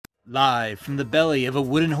live from the belly of a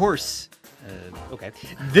wooden horse. Okay.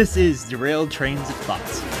 This is Derailed Trains of Thought.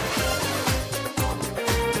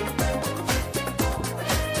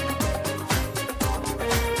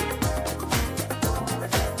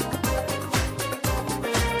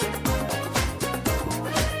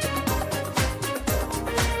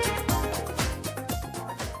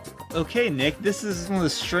 Okay, Nick, this is one of the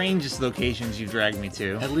strangest locations you've dragged me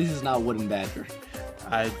to. At least it's not a wooden badger.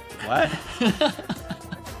 What?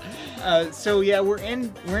 So yeah, we're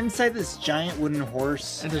inside this giant wooden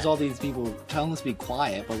horse. And there's all these people telling us to be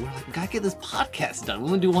quiet, but we're like, we gotta get this podcast done. We're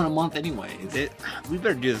gonna do one a month anyways. We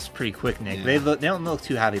better do this pretty quick, Nick. Yeah. They don't look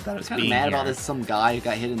too happy about us being here. Kind of mad about this some guy who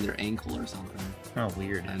got hit in their ankle or something. Oh,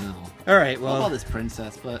 weird. I know. All right, well. I love this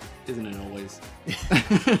princess, but isn't it always?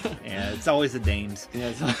 Yeah, it's always the dames.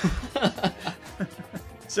 Yeah.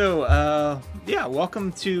 So, yeah,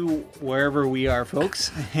 welcome to wherever we are,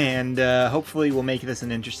 folks, and hopefully we'll make this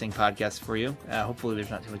an interesting podcast for you. Hopefully there's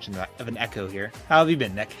not too much of an echo here. How have you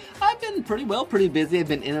been, Nick? I've been pretty busy. I've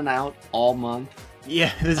been in and out all month.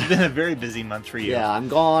 Yeah, this has been a very busy month for you. Yeah, I'm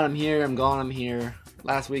gone, I'm here, I'm gone, I'm here.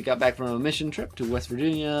 Last week, got back from a mission trip to West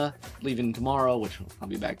Virginia, leaving tomorrow, which I'll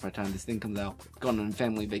be back by the time this thing comes out. Going on a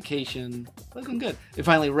family vacation. Looking good. It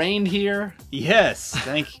finally rained here. Yes,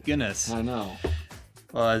 thank goodness. I know.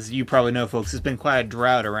 Well, as you probably know, folks, it's been quite a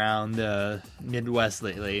drought around the Midwest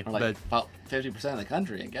lately. Or like about 50% of the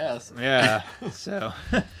country, I guess. Yeah, so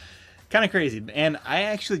kind of crazy. And I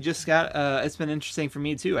actually just got, it's been interesting for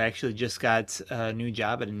me too. I actually just got a new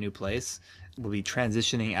job at a new place. We'll be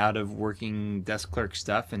transitioning out of working desk clerk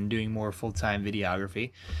stuff and doing more full-time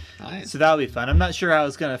videography. Nice. So that'll be fun. I'm not sure how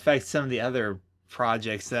it's going to affect some of the other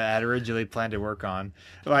projects that I had originally planned to work on.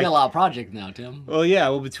 Like, you got a lot of projects now, Tim. Well, yeah.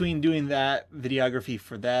 Well, between doing that videography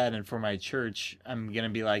for that and for my church, I'm going to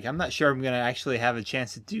be like, I'm not sure I'm going to actually have a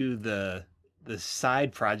chance to do the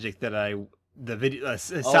side project that the video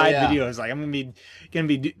videos. Like, I'm going to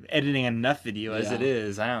be editing enough video as it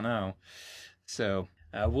is. I don't know. So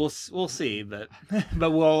we'll see, but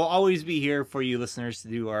we'll always be here for you listeners to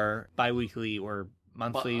do our bi-weekly or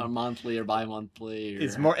monthly, or monthly or bi-monthly.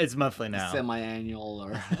 Or it's monthly now. Semi-annual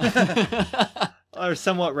or or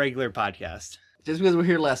somewhat regular podcast. Just because we're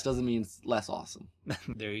here less doesn't mean it's less awesome.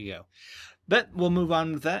 There you go. But we'll move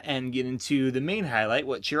on with that and get into the main highlight,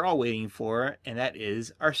 what you're all waiting for, and that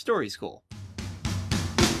is our story school.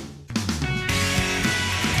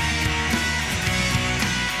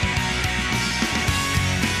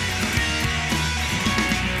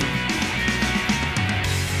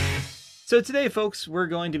 So today, folks, we're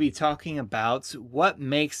going to be talking about what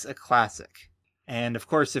makes a classic. And of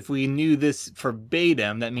course, if we knew this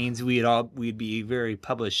verbatim, that means we'd be very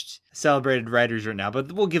published, celebrated writers right now.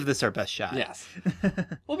 But we'll give this our best shot. Yes.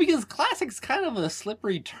 Well, because classic's kind of a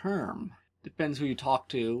slippery term. Depends who you talk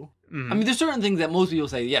to. Mm-hmm. I mean, there's certain things that most people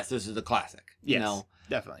say, yes, this is a classic. Yes, you know?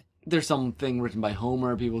 Definitely. There's something written by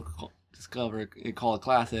Homer people call it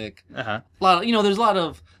classic. Uh-huh. There's a lot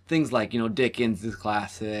of things like, Dickens is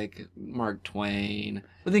classic, Mark Twain.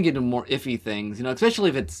 But then get into more iffy things,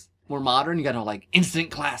 especially if it's more modern, you gotta like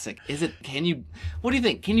instant classic. What do you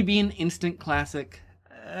think? Can you be an instant classic?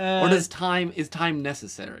 Or is time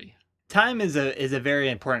necessary? Time is a very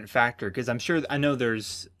important factor because I know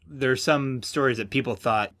there's some stories that people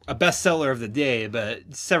thought a bestseller of the day,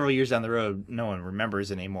 but several years down the road, no one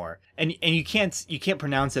remembers anymore. And you can't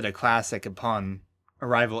pronounce it a classic upon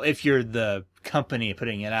arrival if you're the company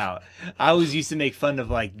putting it out. I always used to make fun of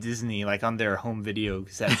like Disney, like on their home video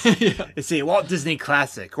sets. Yeah. They say Walt Disney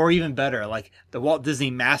Classic, or even better, like the Walt Disney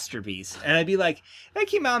Masterpiece. And I'd be like, that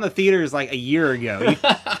came out in the theaters like a year ago.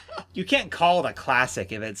 You can't call it a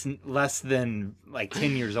classic if it's less than like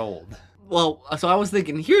 10 years old. Well, so I was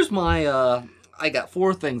thinking, here's my, I got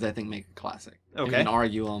 4 things I think make a classic. Okay. You can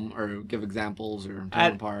argue them or give examples or tear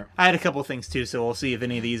them apart. I had a couple things too, so we'll see if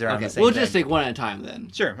any of these are on the same We'll thing. just take one at a time then.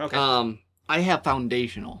 Sure, okay. I have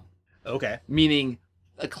foundational. Okay. Meaning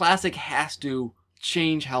a classic has to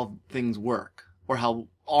change how things work or how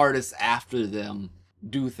artists after them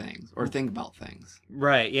do things or think about things.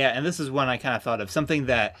 Right, yeah, and this is one I kind of thought of. Something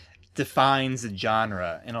that defines a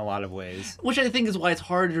genre in a lot of ways. Which I think is why it's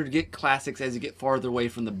harder to get classics as you get farther away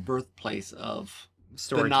from the birthplace of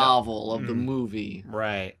the novel, of the movie.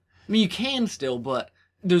 Right. I mean, you can still, but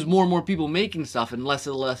there's more and more people making stuff, and less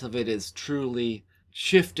of it is truly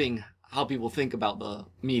shifting how people think about the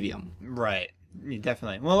medium. Right.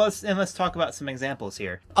 Definitely. Well, let's talk about some examples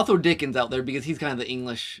here. I'll throw Dickens out there because he's kind of the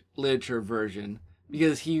English literature version.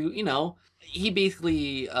 Because he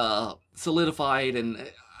basically solidified, and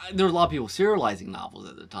there were a lot of people serializing novels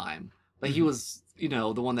at the time. But he was,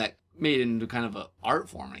 the one that made it into kind of an art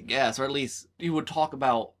form, I guess. Or at least he would talk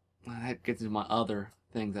about that gets into my other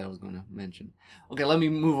things that I was going to mention. Okay, let me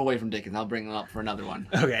move away from Dickens. I'll bring it up for another one.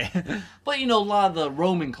 Okay. But, a lot of the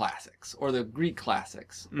Roman classics or the Greek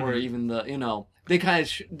classics or even the, they kind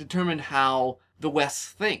of determined how the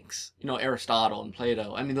West thinks. Aristotle and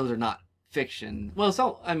Plato. I mean, those are not fiction. Well,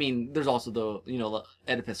 there's also the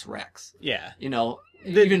Oedipus Rex. Yeah.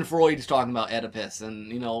 Even Freud's talking about Oedipus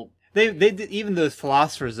and, They did, even those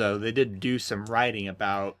philosophers, though, they did do some writing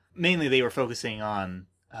about, mainly they were focusing on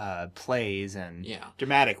plays and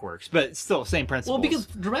dramatic works, but still same principles. Well, because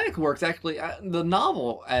dramatic works, actually, the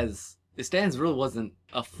novel as it stands really wasn't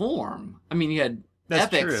a form. I mean, you had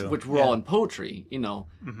epics, which were all in poetry, the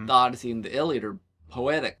Odyssey and the Iliad are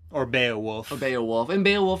poetic. Or Beowulf. And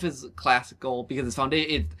Beowulf is classical because it's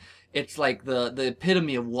foundation. It's like the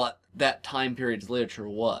epitome of what that time period's literature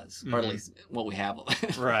was, or at least what we have of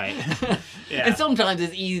it. Right. Yeah. And sometimes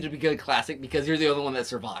it's easy to be good classic because you're the only one that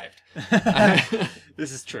survived.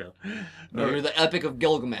 This is true. You're the Epic of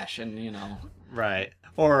Gilgamesh, and Right.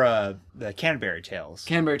 Or the Canterbury Tales.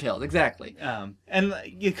 Canterbury Tales, exactly. And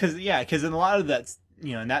because in a lot of that,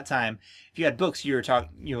 in that time, if you had books, you were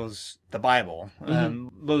talking, it was the Bible.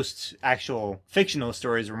 Most actual fictional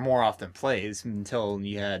stories were more often plays until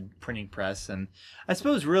you had printing press. And I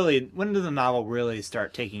suppose really, when did the novel really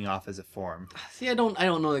start taking off as a form? See, I don't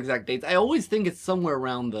know the exact dates. I always think it's somewhere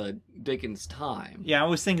around the Dickens time. Yeah, I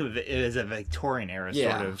always think of it as a Victorian era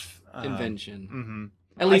sort of invention.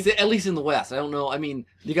 At least in the West. I don't know. I mean,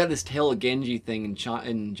 you got this Tale of Genji thing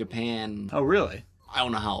in Japan. Oh, really? I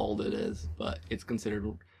don't know how old it is, but it's considered.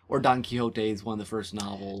 Or Don Quixote is one of the first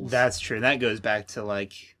novels. That's true. That goes back to I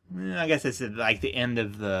guess it's like the end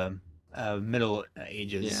of the Middle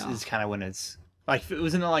Ages is kind of when it's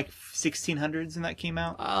wasn't it 1600s when that came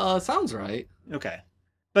out? Sounds right. Okay,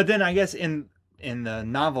 but then I guess in the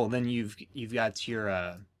novel, then you've got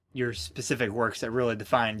your specific works that really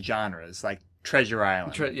define genres, like Treasure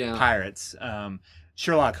Island, Pirates,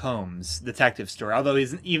 Sherlock Holmes, detective story. Although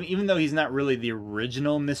he's even though he's not really the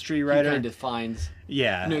original mystery writer, he kind of defines.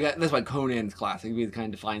 Yeah, that's why Conan's classic. He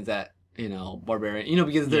kind of defines that barbarian.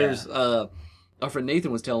 Because there's our friend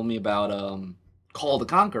Nathan was telling me about Call the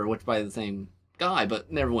Conqueror, which by the same guy,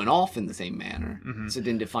 but never went off in the same manner, so it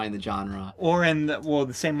didn't define the genre. Or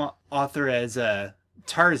the same author as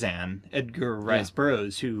Tarzan, Edgar Rice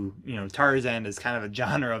Burroughs, who, Tarzan is kind of a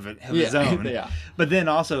genre of his own. But then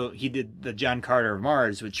also he did the John Carter of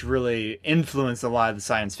Mars, which really influenced a lot of the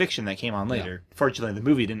science fiction that came on later. Fortunately, the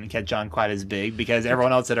movie didn't catch on quite as big because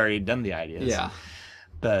everyone else had already done the ideas. Yeah.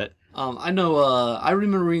 But I know, I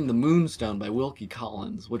remember reading The Moonstone by Wilkie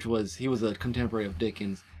Collins, he was a contemporary of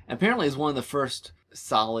Dickens. And apparently is one of the first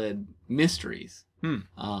solid mysteries.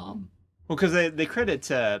 Well, because they credit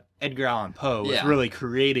Edgar Allan Poe with really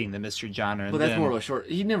creating the mystery genre. But that's more of a short.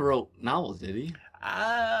 He never wrote novels, did he?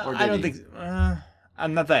 I don't think.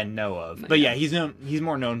 Not that I know of. But yeah, he's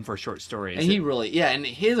more known for short stories. And he really, and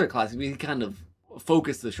his are classic. He kind of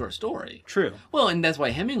focused the short story. True. Well, and that's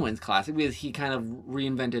why Hemingway's classic, because he kind of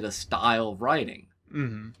reinvented a style of writing.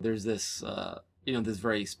 There's this, this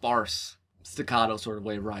very sparse staccato sort of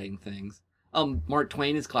way of writing things. Mark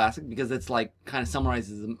Twain is classic because it's kind of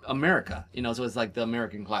summarizes America, so it's like the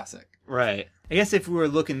American classic. Right. I guess if we were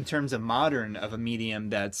looking in terms of modern of a medium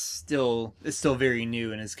that's still very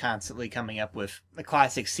new and is constantly coming up with the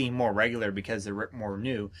classics seem more regular because they're more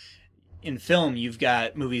new. In film, you've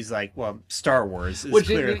got movies like, Star Wars is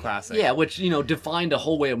clearly a classic. Yeah, which, defined a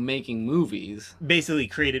whole way of making movies. Basically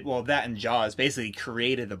created, that and Jaws basically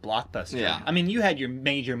created a blockbuster. Yeah. I mean, you had your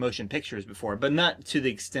major motion pictures before, but not to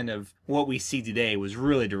the extent of what we see today was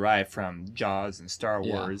really derived from Jaws and Star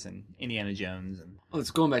Wars and Indiana Jones. And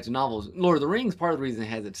it's going back to novels. Lord of the Rings, part of the reason it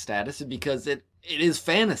has its status is because it is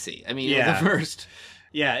fantasy. I mean, it was the first...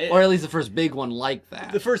 Yeah. Or at least the first big one like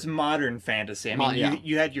that. The first modern fantasy. I mean,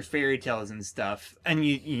 you had your fairy tales and stuff, and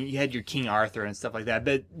you had your King Arthur and stuff like that.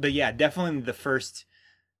 But yeah, definitely the first...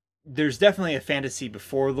 There's definitely a fantasy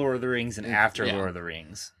before Lord of the Rings and after Lord of the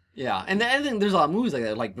Rings. Yeah, and I think there's a lot of movies like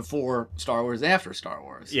that, like before Star Wars, after Star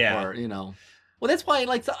Wars. Yeah. Or, Well, that's why,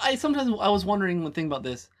 I was wondering one thing about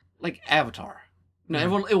this, like Avatar.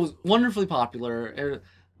 Everyone, it was wonderfully popular,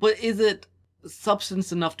 but is it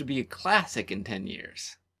substance enough to be a classic in 10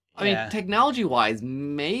 years? I mean, technology-wise,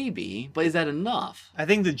 maybe, but is that enough? I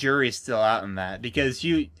think the jury's still out on that because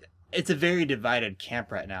it's a very divided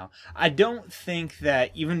camp right now. I don't think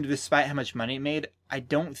that, even despite how much money it made, I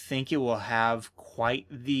don't think it will have quite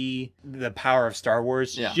the power of Star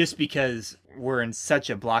Wars just because we're in such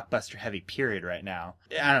a blockbuster heavy period right now.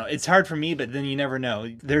 I don't know. It's hard for me, but then you never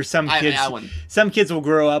know. There's some kids. Some kids will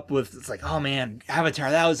grow up with, it's like, oh man,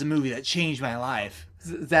 Avatar, that was a movie that changed my life.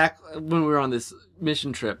 Zach, when we were on this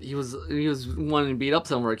mission trip, he was wanting to beat up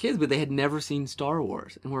some of our kids, but they had never seen Star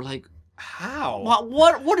Wars, and we're like, How?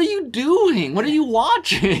 What are you doing? What are you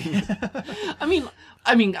watching? I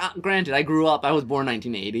mean, granted, I grew up. I was born in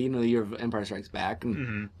 1980, the year of Empire Strikes Back,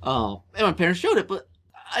 and and my parents showed it. But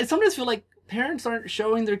I sometimes feel like parents aren't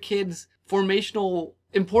showing their kids formational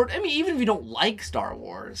important. I mean, even if you don't like Star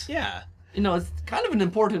Wars, Yeah. it's kind of an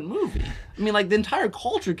important movie. I mean, like the entire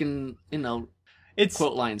culture can,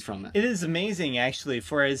 quote lines from it. It is amazing, actually,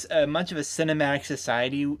 for as much of a cinematic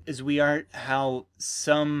society as we are, how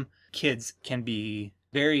some kids can be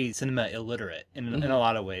very cinema illiterate in a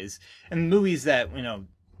lot of ways. And movies that,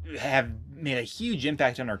 have made a huge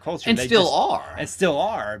impact on our culture. And still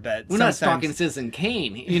are, but we're not talking Citizen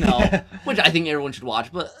Kane, which I think everyone should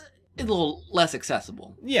watch, but it's a little less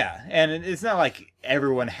accessible. Yeah, and it's not like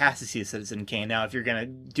everyone has to see Citizen Kane. Now, if you're going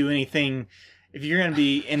to do anything... If you're going to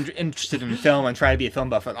be interested in film and try to be a film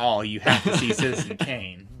buff at all, you have to see Citizen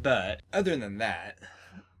Kane. But other than that...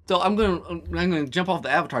 So I'm going to jump off the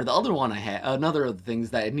Avatar. The other one I had, another of the things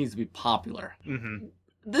that it needs to be popular. Mm-hmm.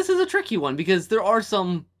 This is a tricky one because there are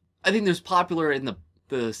some... I think there's popular in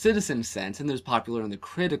the citizen sense and there's popular in the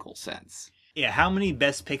critical sense. Yeah, how many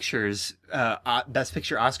Best Picture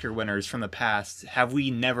Oscar winners from the past have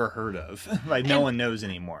we never heard of? No one knows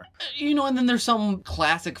anymore. And then there's some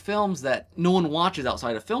classic films that no one watches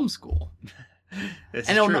outside of film school.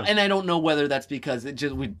 I don't know whether that's because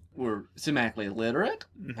we're cinematically illiterate,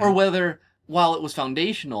 or whether while it was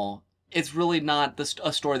foundational, it's really not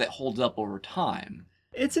a story that holds up over time.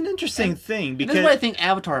 It's an interesting thing because this is what I think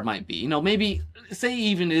Avatar might be. Maybe say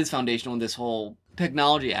even it is foundational in this whole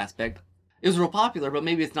technology aspect. It was real popular, but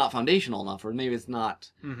maybe it's not foundational enough, or maybe it's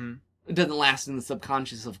not. It doesn't last in the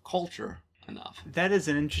subconscious of culture enough. That is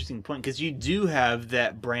an interesting point because you do have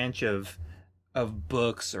that branch of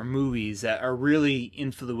books or movies that are really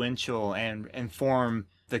influential and inform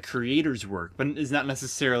the creator's work, but is not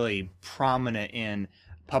necessarily prominent in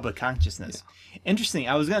public consciousness. Yeah. Interesting.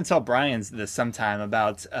 I was going to tell Brian this sometime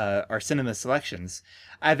about our cinema selections.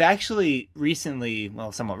 I've actually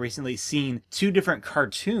somewhat recently seen 2 different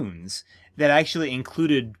cartoons that actually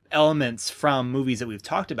included elements from movies that we've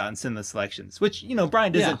talked about in cinema selections, which,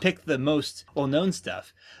 Brian doesn't pick the most well-known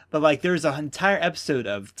stuff. But, there's an entire episode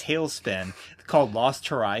of Tailspin called Lost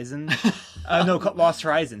Horizons. Lost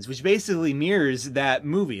Horizons, which basically mirrors that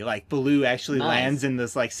movie. Baloo actually lands in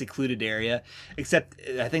this, secluded area, except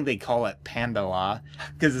I think they call it Pandala,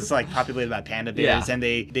 because it's, populated by panda bears, and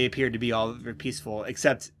they appear to be all very peaceful,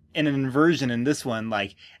 except... in an inversion in this one,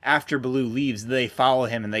 after Baloo leaves, they follow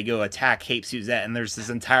him and they go attack Cape Suzette, and there's this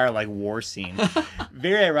entire war scene.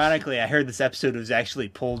 Very ironically, I heard this episode was actually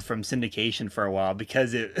pulled from syndication for a while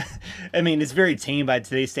because it's very tame by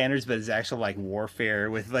today's standards, but it's actual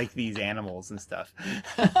warfare with these animals and stuff.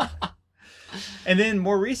 And then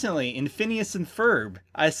more recently, in Phineas and Ferb,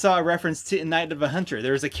 I saw a reference to Night of a Hunter.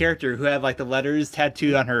 There was a character who had the letters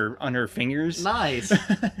tattooed on her fingers. Nice.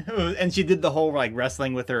 And she did the whole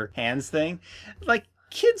wrestling with her hands thing.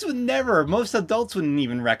 Kids would never, most adults wouldn't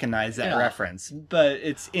even recognize that reference. But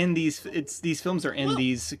these films are in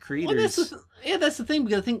these creators. Well, that's the thing,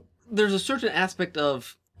 because I think there's a certain aspect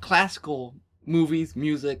of classical movies,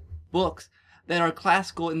 music, books that are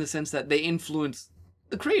classical in the sense that they influence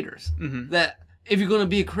the creators. Mm-hmm. That if you're going to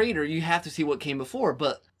be a creator, you have to see what came before,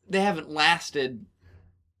 but they haven't lasted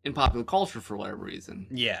in popular culture for whatever reason.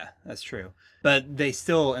 Yeah, that's true. But they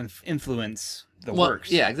still influence the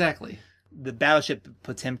works. Yeah, exactly. The Battleship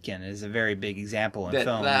Potemkin is a very big example in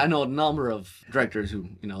film. I know a number of directors who,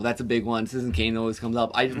 that's a big one. Citizen Kane always comes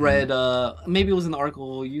up. I read, maybe it was in the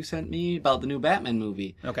article you sent me about the new Batman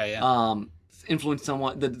movie. Okay, yeah. Influenced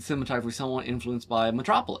somewhat, the cinematography somewhat influenced by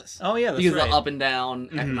Metropolis. Oh yeah, that's because right. The up and down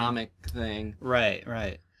economic thing.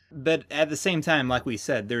 Right. But at the same time, like we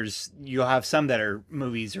said, you'll have some that are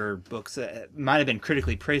movies or books that might have been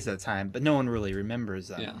critically praised at the time, but no one really remembers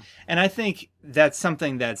them. Yeah. And I think that's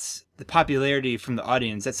something that's the popularity from the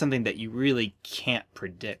audience. That's something that you really can't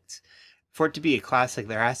predict. For it to be a classic,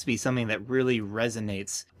 there has to be something that really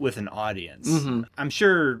resonates with an audience. Mm-hmm. I'm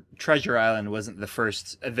sure Treasure Island wasn't the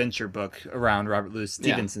first adventure book around Robert Louis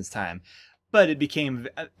Stevenson's time, but it became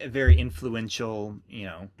a very influential,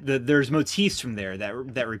 there's motifs from there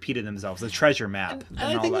that repeated themselves, the treasure map.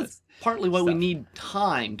 And I think that's partly why we need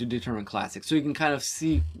time to determine classics, so you can kind of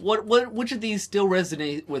see which of these still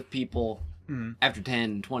resonate with people after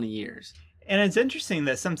 10, 20 years. And it's interesting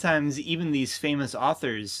that sometimes even these famous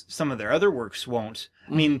authors, some of their other works won't.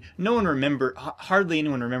 I mean, hardly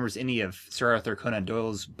anyone remembers any of Sir Arthur Conan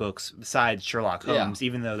Doyle's books besides Sherlock Holmes,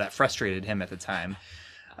 even though that frustrated him at the time.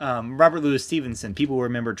 Robert Louis Stevenson, people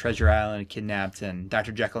remember Treasure Island, Kidnapped, and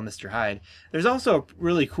Dr. Jekyll and Mr. Hyde. There's also a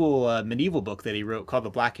really cool medieval book that he wrote called The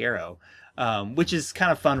Black Arrow, which is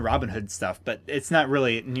kind of fun Robin Hood stuff, but it's not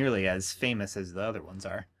really nearly as famous as the other ones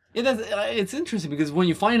are. Yeah, it's interesting because when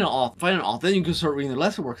you find an author, then you can start reading their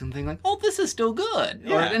lesser works and think like, oh, this is still good.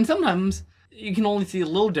 Yeah. And sometimes you can only see a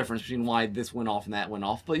little difference between why this went off and that went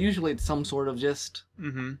off, but usually it's some sort of just,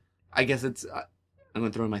 I guess it's, I'm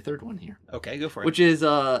going to throw in my third one here. Okay, go for it. Which is,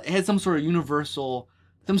 it has some sort of universal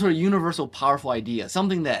powerful idea,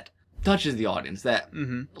 something that touches the audience, that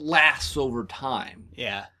lasts over time.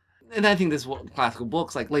 Yeah. And I think this is what classical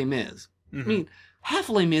books like Les Mis. I mean, half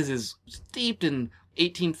of Les Mis is steeped in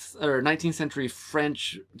 18th or 19th century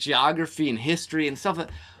French geography and history and stuff,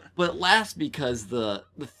 but it lasts because the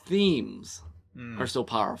themes are so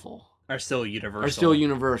powerful. Are still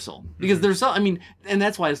universal. Because there's some, I mean, and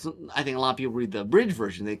that's why I think a lot of people read the abridged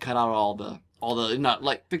version. They cut out all the not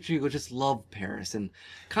like Victor Hugo just loved Paris and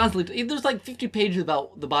constantly there's like 50 pages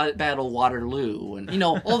about the Battle of Waterloo and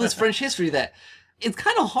all this French history that it's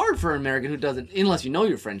kind of hard for an American who doesn't, unless you know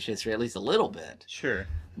your French history at least a little bit. Sure.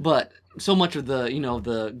 But so much of the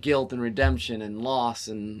the guilt and redemption and loss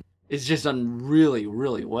and is just done really,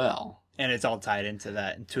 really well. And it's all tied into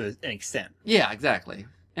that to an extent. Yeah, exactly.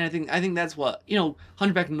 And I think that's what,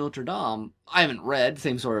 Hunchback of Notre Dame, I haven't read,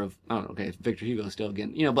 same sort of, I don't know, okay, Victor Hugo still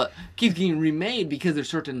again, but keeps getting remade because there's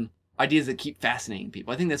certain ideas that keep fascinating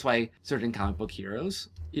people. I think that's why certain comic book heroes,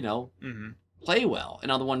 play well. And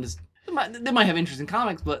other ones, they might have interest in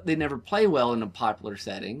comics, but they never play well in a popular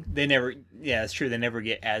setting. It's true, they never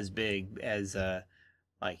get as big as,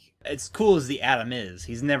 as cool as the Atom is,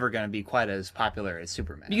 he's never going to be quite as popular as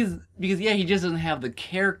Superman. Because he just doesn't have the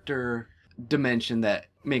character dimension that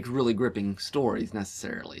makes really gripping stories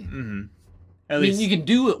necessarily. At least you can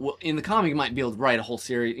do it in the comic. You might be able to write a whole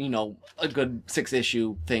series, a good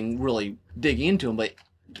 6-issue thing, really dig into him, but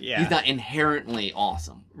he's not inherently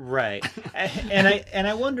awesome. Right. and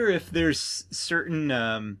I wonder if there's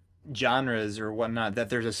certain genres or whatnot that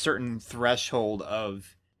there's a certain threshold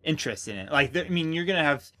of interest in it. Like, you're gonna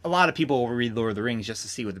have a lot of people will read Lord of the Rings just to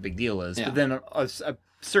see what the big deal is, but then a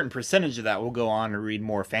certain percentage of that will go on and read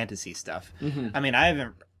more fantasy stuff. I mean,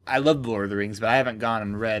 I love Lord of the Rings, but I haven't gone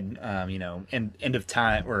and read, End of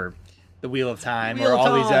Time or The Wheel of Time or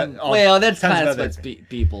all these. That's kind of what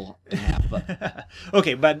people have. But.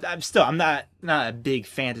 Okay, but I'm not a big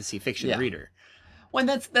fantasy fiction reader. Well,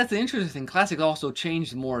 that's the interesting thing. Classics also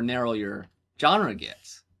change the more narrow your genre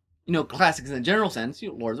gets. Classics in the general sense,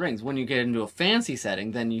 Lord of the Rings. When you get into a fantasy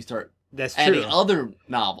setting, then you start adding other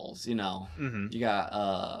novels. You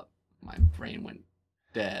got my brain went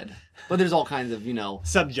dead, but there's all kinds of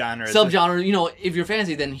subgenres. If you're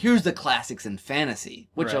fantasy, then here's the classics in fantasy,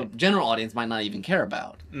 which a general audience might not even care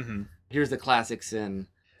about. Here's the classics in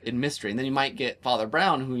mystery, and then you might get Father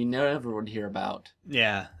Brown, who you never would hear about.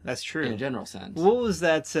 Yeah, that's true in a general sense. What was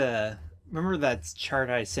that? Remember that chart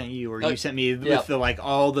I sent you, or you sent me with the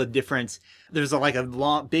all the different. There's a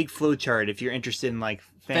long, big flow chart if you're interested in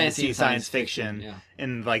fantasy science fiction,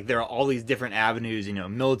 and there are all these different avenues.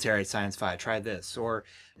 Military science fi, try this, or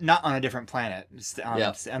not on a different planet,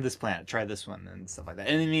 on this planet, try this one, and stuff like that.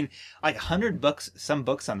 And I mean, 100 books, some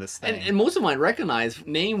books on this thing, and most of them I recognize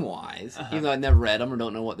name wise, even though I never read them or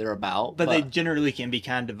don't know what they're about. But they generally can be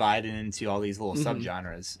kind of divided into all these little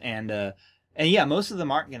subgenres, and yeah, most of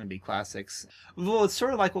them aren't going to be classics. Well, it's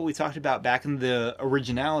sort of like what we talked about back in the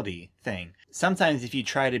originality thing. Sometimes if you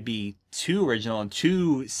try to be too original and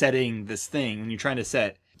too setting this thing, when you're trying to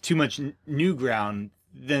set too much new ground,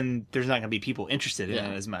 then there's not going to be people interested in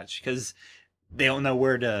it as much because they don't know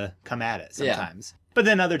where to come at it sometimes. But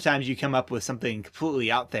then other times you come up with something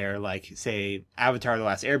completely out there, like, say, Avatar The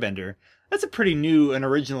Last Airbender. That's a pretty new and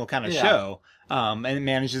original kind of show, and it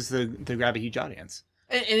manages to grab a huge audience.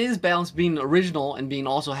 It is balanced being original and being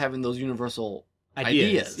also having those universal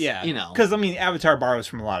ideas. Yeah. Because, Avatar borrows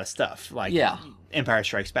from a lot of stuff, like Empire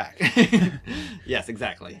Strikes Back. Yes,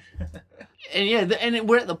 exactly. And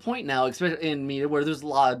we're at the point now, especially in media, where there's a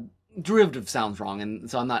lot of derivative sounds wrong.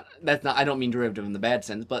 And so I don't mean derivative in the bad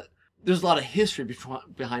sense, but there's a lot of history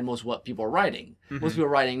behind most of what people are writing. Most people are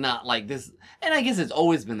writing not like this, and I guess it's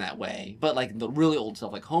always been that way, but like the really old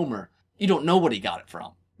stuff like Homer, you don't know what he got it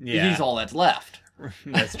from. Yeah. He's all that's left.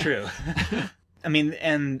 That's true.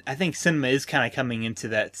 And I think cinema is kind of coming into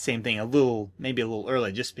that same thing maybe a little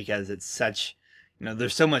early, just because it's such,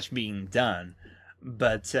 there's so much being done.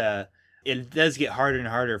 But it does get harder and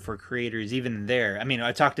harder for creators even there.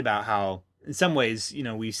 I talked about how in some ways,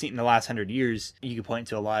 we've seen in the last 100 years, you could point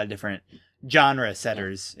to a lot of different genre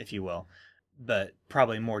setters, if you will. but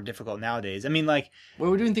probably more difficult nowadays. I mean, like, Where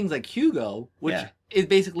we're doing things like Hugo, which Yeah. is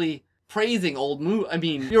basically praising old movies. I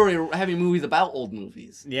mean, you're already having movies about old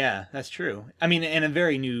movies. yeah, that's true. I mean, in a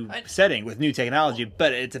very new setting with new technology,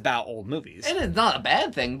 but it's about old movies. And it's not a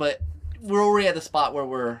bad thing, but we're already at the spot where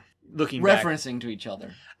we're Looking back, referencing to each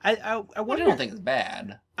other. I Which I wonder. don't think is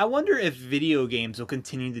bad. I wonder if video games will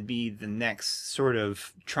continue to be the next sort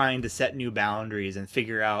of trying to set new boundaries and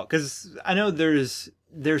figure out, because I know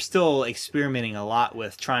they're still experimenting a lot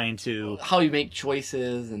with trying to How you make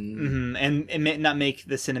choices and... and may not make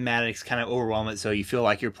the cinematics kind of overwhelm it, so you feel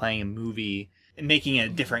like you're playing a movie and making it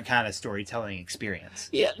a different kind of storytelling experience.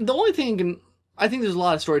 Yeah, the only thing... I think there's a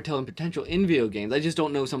lot of storytelling potential in video games. I just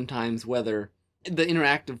don't know sometimes whether the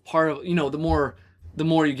interactive part of... the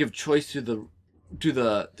more you give choice to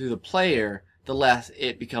the player, the less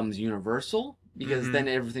it becomes universal, because then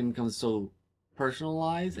everything becomes so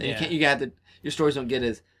personalized, and your stories don't get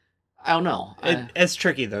as... I don't know. It's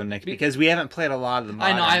tricky though, Nick, because we haven't played a lot of the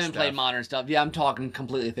modern I know I haven't stuff. played modern stuff. Yeah, I'm talking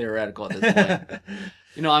completely theoretical at this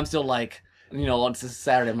point. I'm still like, once this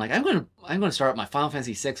Saturday, I'm like, I'm gonna start up my Final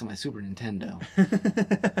Fantasy VI on my Super Nintendo.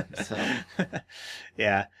 So,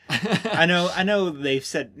 yeah, I know they've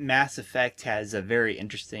said Mass Effect has a very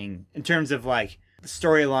interesting, in terms of like the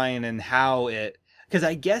storyline and how it, because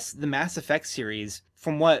I guess the Mass Effect series,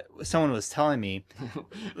 from what someone was telling me,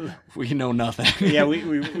 we know nothing. yeah, we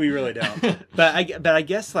really don't. But I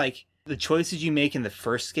guess like the choices you make in the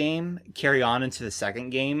first game carry on into the second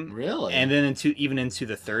game. Really? And then even into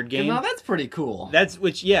the third game. Now that's pretty cool.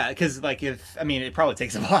 Because like it probably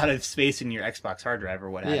takes a lot of space in your Xbox hard drive or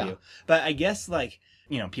what have you. But I guess like,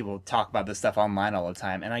 people talk about this stuff online all the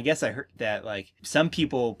time. And I guess I heard that like some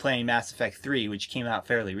people playing Mass Effect 3, which came out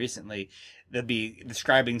fairly recently, they'll be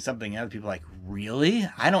describing something and other people are like, really?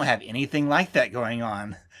 I don't have anything like that going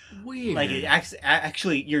on. Weird. Like it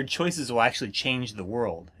actually, your choices will actually change the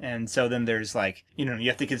world, and so then there's like, you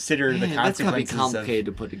have to consider the consequences. That's gotta be complicated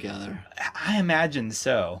to put together. I imagine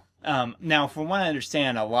so. Now, from what I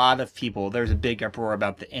understand, a lot of people, there's a big uproar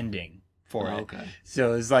about the ending for it. Okay.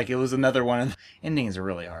 So it was another one of endings are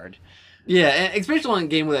really hard. Yeah, and especially on a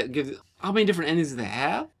game that gives... How many different endings do they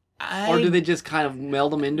have? Or do they just kind of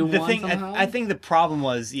meld them into one somehow? I think the problem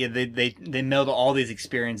was, they meld all these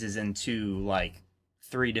experiences into like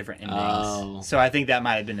 3 different endings. Oh. So I think that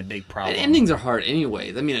might have been a big problem. And endings are hard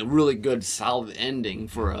anyways. I mean, a really good, solid ending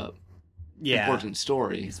for a important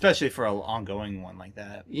story. Especially for an ongoing one like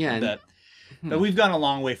that. Yeah. But we've gone a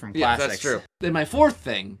long way from classics. Yeah, that's true. Then my fourth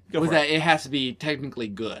thing was that it has to be technically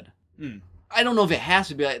good. I don't know if it has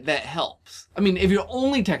to be. That helps. I mean, if you're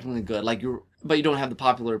only technically good, but you don't have the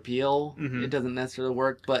popular appeal, it doesn't necessarily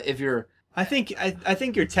work. But if you're... I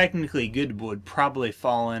think your technically good would probably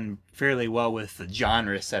fall in fairly well with the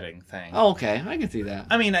genre setting thing. Oh, okay. I can see that.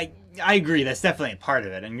 I mean, I agree. That's definitely a part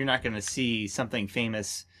of it. And you're not going to see something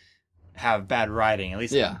famous have bad writing, at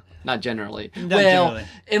least. Yeah, not generally. Generally.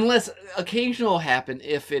 Unless occasional happen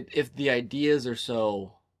if the ideas are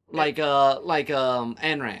so... Like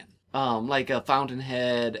Ayn Rand. Like a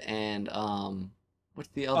Fountainhead and... What's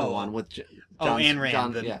the other one with Ayn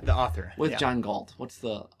Rand, the author. With John Galt. What's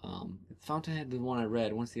the... Fountainhead, the one I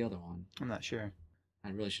read. What's the other one? I'm not sure.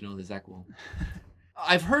 I really should know the exact one.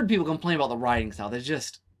 I've heard people complain about the writing style.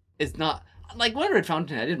 It's not... Like, when I read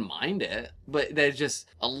Fountainhead, I didn't mind it. But there's just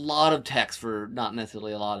a lot of text for not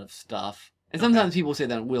necessarily a lot of stuff. And sometimes people say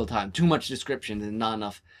that in Wheel of Time. Too much description and not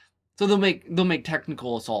enough... So they'll make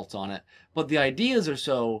technical assaults on it. But the ideas are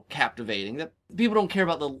so captivating that people don't care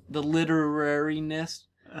about the literariness.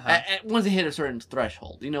 Once they hit a certain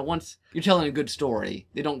threshold, once you're telling a good story,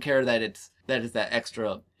 they don't care that it's that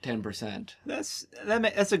extra 10%. That's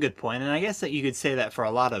a good point, and I guess that you could say that for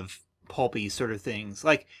a lot of pulpy sort of things.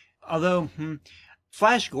 Like, although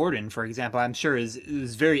Flash Gordon, for example, I'm sure is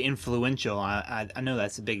very influential. I know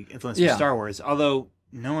that's a big influence for Star Wars, although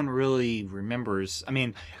no one really remembers. I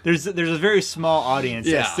mean, there's a very small audience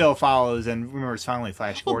that still follows and remembers finally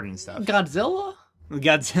Flash Gordon stuff. Godzilla.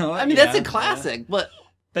 I mean, that's a classic, but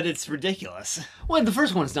it's ridiculous. Well, the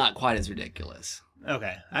first one's not quite as ridiculous.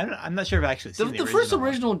 Okay, I'm not sure if I actually seen the first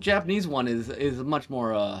original Japanese one is much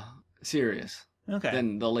more serious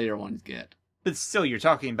than the later ones get. But still, you're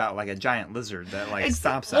talking about like a giant lizard that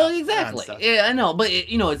stomps Well, exactly. Yeah, I know, but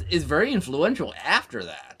it's very influential after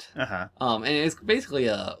that. And it's basically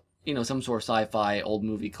some sort of sci-fi old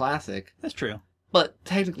movie classic. That's true. But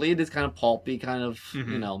technically, it is kind of pulpy, kind of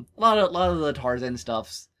a lot of the Tarzan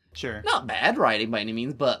stuff's not bad writing by any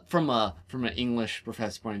means, but from an English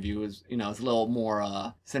professor's point of view, it's a little more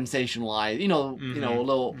sensationalized, a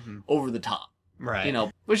little over the top.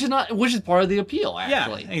 Right. Which is part of the appeal,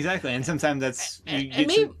 actually. Yeah, exactly. And sometimes that's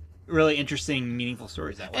really interesting, meaningful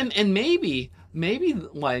stories that way. And maybe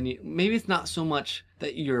it's not so much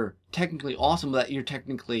that you're technically awesome, but that you're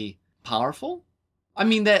technically powerful. I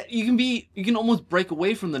mean, that you can almost break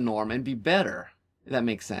away from the norm and be better. If that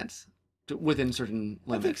makes sense, within certain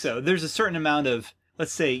limits. I think so. There's a certain amount of,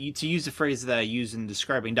 let's say, to use a phrase that I use in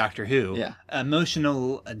describing Doctor Who,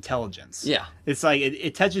 emotional intelligence. Yeah. It's like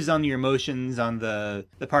it touches on your emotions, on the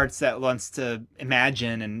parts that wants to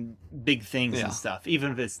imagine and big things and stuff,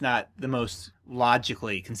 even if it's not the most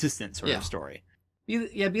logically consistent sort of story.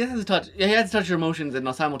 Yeah, because it has to touch your emotions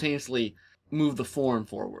and simultaneously move the form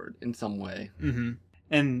forward in some way. Mm-hmm.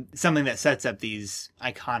 And something that sets up these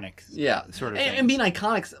iconic sort of things. And being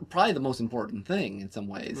iconic's probably the most important thing in some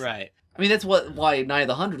ways. Right. I mean, that's why Night of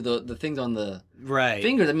the 100, the things on the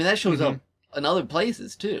fingers, I mean, that shows up in other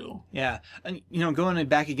places, too. Yeah. And, going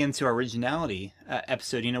back again to our originality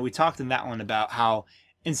episode, we talked in that one about how,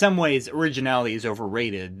 in some ways, originality is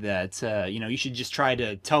overrated, that, you should just try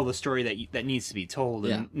to tell the story that needs to be told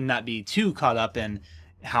and not be too caught up in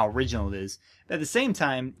how original it is. But at the same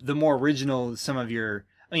time, the more original some of your,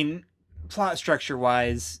 plot structure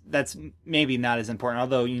wise, that's maybe not as important.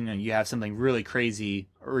 Although, you have something really crazy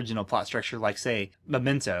original plot structure, like say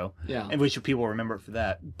Memento, in which people remember it for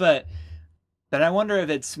that. But I wonder if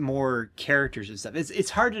it's more characters and stuff.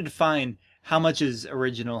 It's hard to define how much is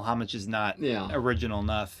original, how much is not original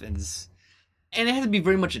enough. And it has to be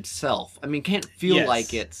very much itself. I mean, it can't feel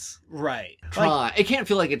like it's trying. It can't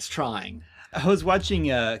feel like it's trying. I was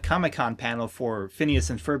watching a Comic-Con panel for Phineas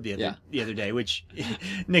and Ferb the other day, which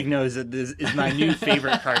Nick knows that this is my new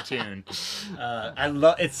favorite cartoon. I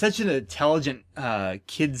love it's such an intelligent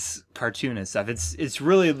kids cartoon and stuff. It's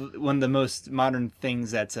really one of the most modern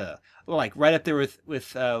things that's like right up there with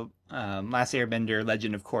Last Airbender,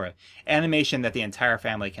 Legend of Korra, animation that the entire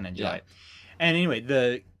family can enjoy. Yeah. And anyway,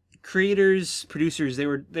 the creators, producers, they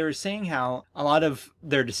were saying how a lot of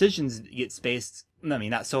their decisions get spaced. I mean,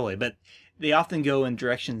 not solely, but they often go in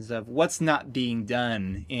directions of what's not being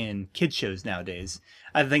done in kid shows nowadays.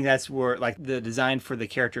 I think that's where, like, the design for the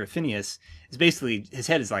character of Phineas is basically, his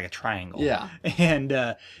head is like a triangle. Yeah.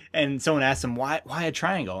 And someone asked him, why a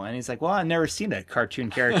triangle? And he's like, well, I've never seen a cartoon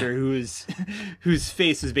character whose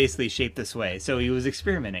face is basically shaped this way. So he was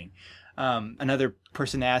experimenting. Another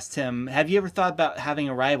person asked him, have you ever thought about having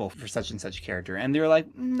a rival for such and such character? And they were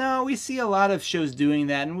like, no, we see a lot of shows doing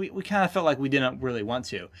that, and we kind of felt like we didn't really want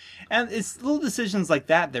to. And it's little decisions like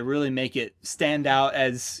that really make it stand out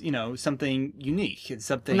as, something unique. It's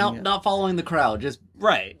something... Not following the crowd, just...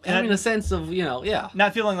 Right. Having a sense of,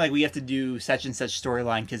 Not feeling like we have to do such and such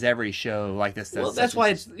storyline because every show like this does. Well, that's why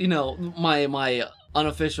it's, my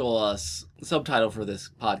unofficial subtitle for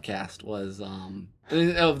this podcast was...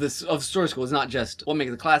 of Story School is not just what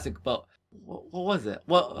makes a classic, but what was it?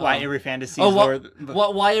 Why every fantasy is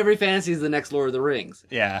why every fantasy is the next Lord of the Rings.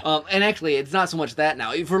 Yeah. And actually, it's not so much that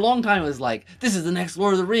now. For a long time, it was like, this is the next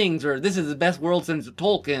Lord of the Rings, or this is the best world since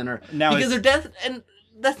Tolkien, or now because they're death, and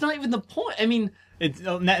that's not even the point. I mean, it's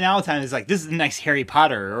now time is like, this is the next Harry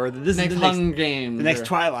Potter, or this next is the Hunger Games, the next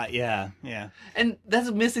Twilight. Yeah. And that's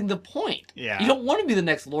missing the point. Yeah. You don't want to be the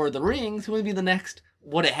next Lord of the Rings. You want to be the next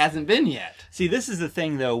what it hasn't been yet. See, this is the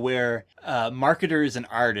thing, though, where marketers and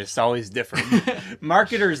artists always differ.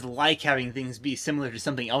 Marketers like having things be similar to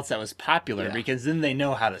something else that was popular because then they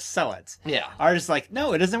know how to sell it. Yeah. Artists like,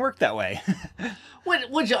 no, it doesn't work that way.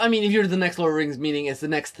 Which, I mean, if you're the next Lord of the Rings, meaning it's the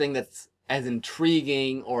next thing that's as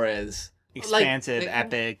intriguing or as... expansive,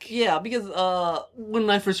 epic. Yeah, because when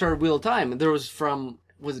I first started Wheel of Time, there was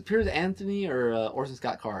was it Piers Anthony or Orson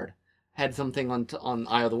Scott Card had something on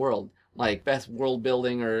Eye of the World. Like best world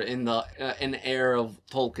building or in the air of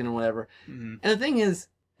Tolkien or whatever. Mm-hmm. And the thing is,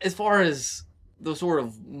 as far as the sort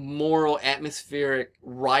of moral, atmospheric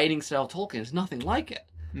writing style of Tolkien, it's nothing like it.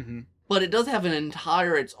 Mm-hmm. But it does have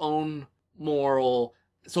its own moral,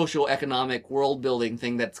 socio-economic world building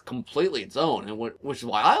thing that's completely its own, and which is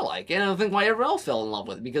why I like it. And I think why everyone else fell in love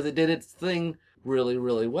with it, because it did its thing really,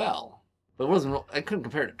 really well. But it wasn't. I couldn't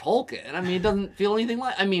compare it to Tolkien. I mean, it doesn't feel anything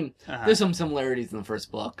like. I mean, there's some similarities in the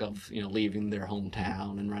first book of leaving their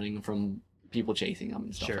hometown and running from people chasing them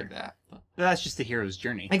and stuff like that. But that's just the hero's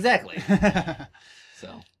journey. Exactly.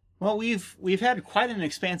 So. Well, we've had quite an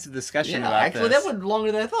expansive discussion about actually, this. that went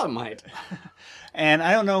longer than I thought it might. And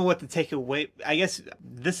I don't know what to take away. I guess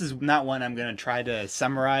this is not one I'm going to try to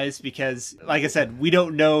summarize because, like I said, we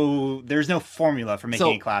don't know. There's no formula for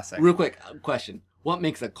making a classic. Real quick question. What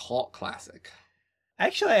makes a cult classic?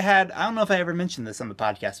 Actually, I don't know if I ever mentioned this on the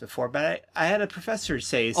podcast before, but I had a professor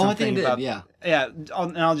say something I think about... yeah. Yeah,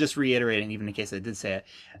 and I'll just reiterate, and even in case I did say it,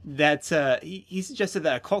 that he suggested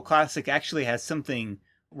that a cult classic actually has something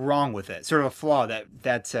wrong with it, sort of a flaw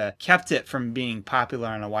that kept it from being popular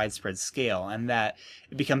on a widespread scale, and that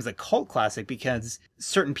it becomes a cult classic because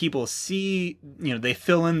certain people see, they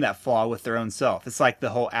fill in that flaw with their own self. It's like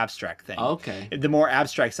the whole abstract thing. Okay. The more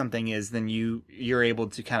abstract something is, then you're able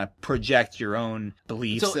to kind of project your own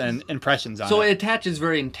beliefs and impressions on it. So it attaches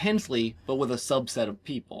very intensely, but with a subset of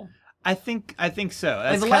people. I think so.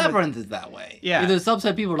 Like the Labyrinth is that way. Yeah. There's a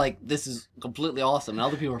subset of people are like, this is completely awesome, and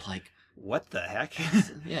other people are like, what the heck?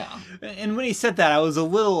 yeah. And when he said that,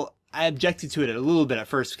 I objected to it a little bit at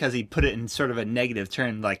first because he put it in sort of a negative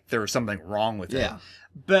turn, like there was something wrong with it. Yeah.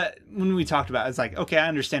 But when we talked about it, it's like, okay, I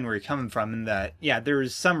understand where you're coming from, and that, there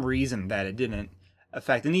was some reason that it didn't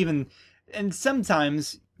affect. And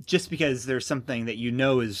sometimes just because there's something that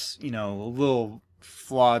is, a little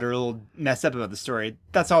flawed or a little messed up about the story,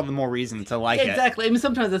 that's all the more reason to like it. Exactly. I mean,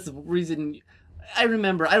 sometimes that's the reason. I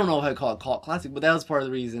remember, I don't know if I call it cult classic, but that was part of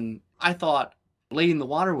the reason I thought Lady in the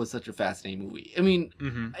Water was such a fascinating movie. I mean,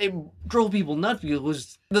 it drove people nuts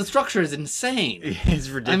because the structure is insane. It's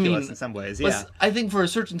ridiculous in some ways, yeah. I think for a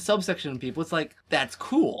certain subsection of people, it's like, that's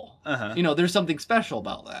cool. There's something special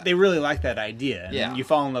about that. They really like that idea. And yeah. You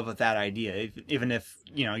fall in love with that idea, even if,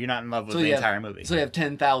 you're not in love with the entire movie. So you have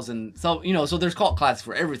 10,000. So there's cult classics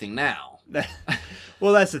for everything now.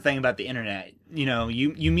 Well, that's the thing about the internet.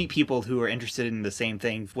 You meet people who are interested in the same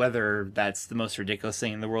thing, whether that's the most ridiculous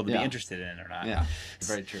thing in the world to be interested in or not. Yeah,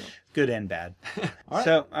 very true. Good and bad. All right.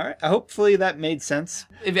 So, all right. Hopefully that made sense.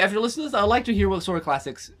 If after listening to this, I'd like to hear what sort of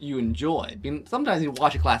classics you enjoy. I mean, sometimes you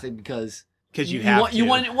watch a classic because you want you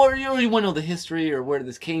want to know the history or where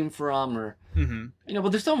this came from, or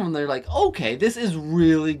but there's some of them that are like, okay, this is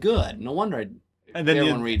really good. No wonder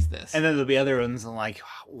everyone reads this. And then there'll be other ones and like,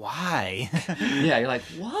 why? Yeah, you're like,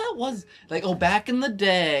 what was like? Oh, back in the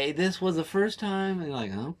day, this was the first time. And you're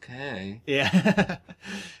like, okay. Yeah.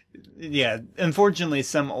 Yeah. Unfortunately,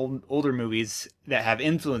 some older movies that have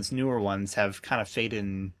influenced newer ones have kind of faded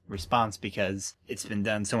in response because it's been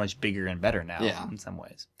done so much bigger and better now. Yeah. In some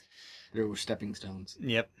ways. There were stepping stones.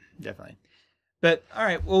 Yep, definitely. But all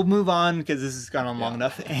right, we'll move on because this has gone on long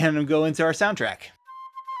enough, and go into our soundtrack.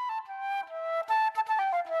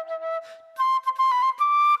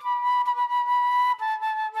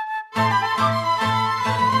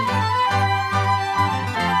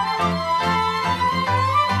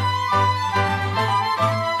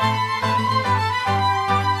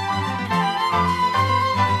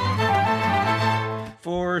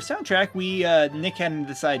 For soundtrack, Nick had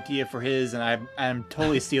this idea for his, and I'm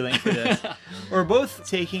totally stealing for this. We're both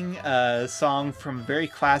taking a song from a very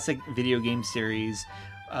classic video game series,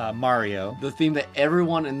 Mario. The theme that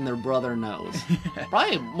everyone and their brother knows.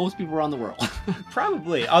 Probably most people around the world.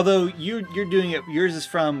 Probably. Although you're doing it, yours is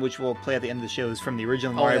from, which we'll play at the end of the show, is from the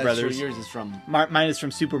original Mario Brothers. True. Yours is from... Mine is from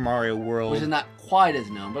Super Mario World. Which is not quite as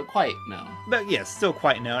known, but quite known. But yes, still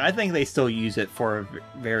quite known. I think they still use it for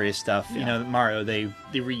various stuff. Yeah. Mario, they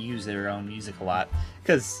reuse their own music a lot.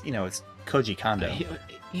 Because, it's Koji Kondo.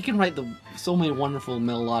 He can write so many wonderful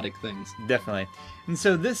melodic things. Definitely. And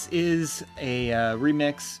so this is a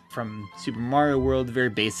remix from Super Mario World, very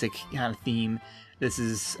basic kind of theme. This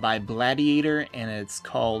is by Gladiator, and it's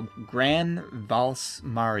called Grand Valse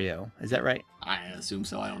Mario. Is that right? I assume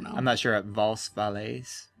so. I don't know. I'm not sure. Valse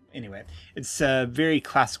Valles. Anyway, it's a very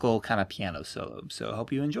classical kind of piano solo, so I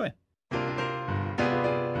hope you enjoy.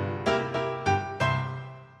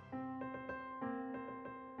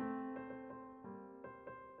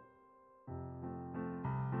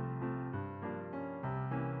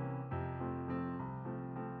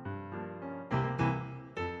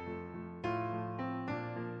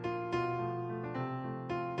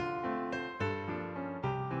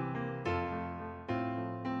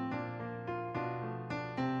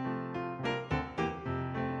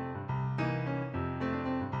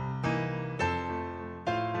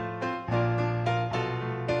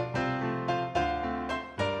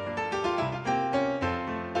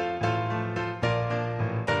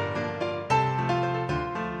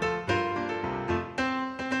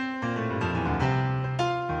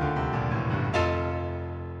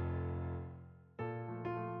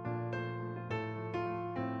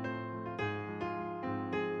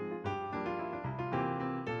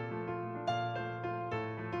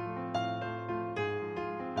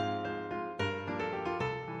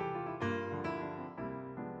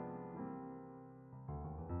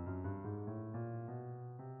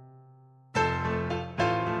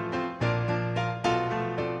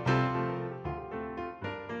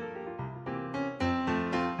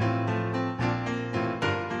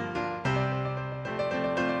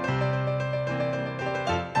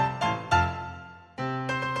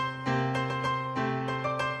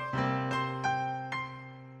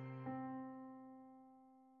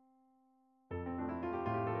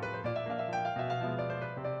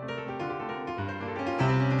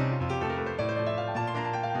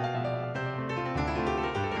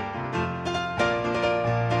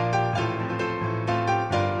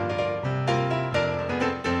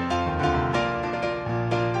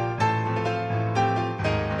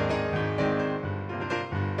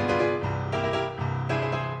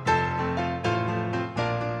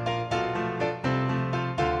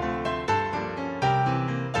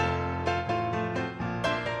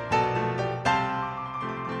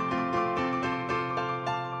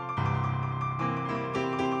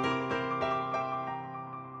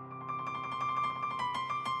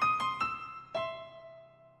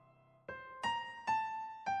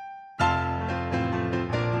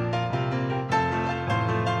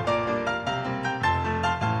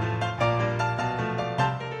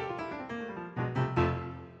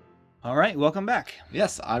 right, welcome back.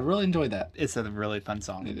 Yes, I really enjoyed that. It's a really fun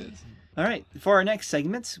song. It is. All right, for our next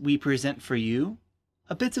segment, we present for you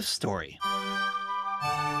a bit of story.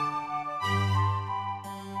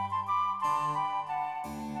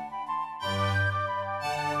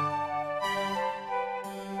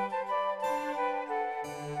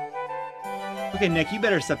 Okay, Nick, you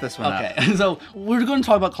better set this one up. Okay, so we're going to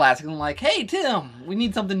talk about classics. And I'm like, hey, Tim, we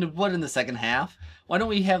need something to put in the second half. Why don't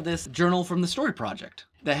we have this journal from the Story Project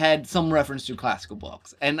that had some reference to classical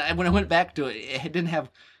books? And when I went back to it, it didn't have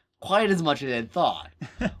quite as much as I had thought.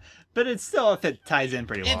 But it still ties in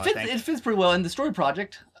pretty well, I think. It fits pretty well. And the Story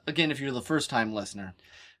Project, again, if you're the first-time listener,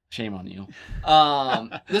 shame on you.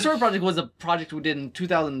 The Story Project was a project we did in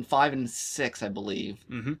 2005 and 6, I believe,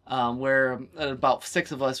 where about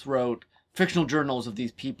 6 of us wrote fictional journals of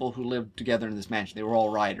these people who lived together in this mansion. They were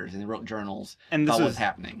all writers, and they wrote journals about what was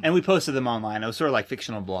happening. And we posted them online. It was sort of like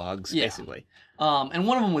fictional blogs, basically. And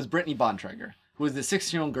one of them was Brittany Bontrager, who was the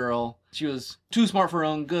 16-year-old girl. She was too smart for her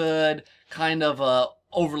own good, kind of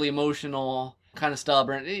overly emotional, kind of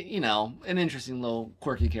stubborn, an interesting little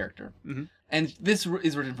quirky character. Mm-hmm. And this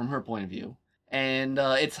is written from her point of view. And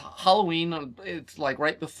it's Halloween. It's like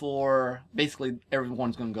right before basically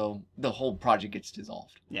everyone's going to go. The whole project gets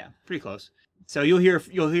dissolved. Yeah, pretty close. So you'll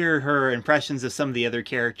hear her impressions of some of the other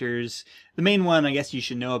characters. The main one, I guess, you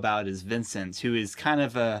should know about is Vincent, who is kind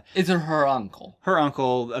of It's her uncle. Her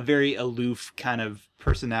uncle, a very aloof kind of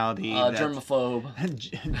personality. Germaphobe.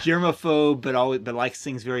 Germaphobe, but likes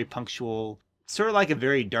things very punctual. Sort of like a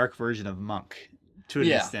very dark version of Monk. To an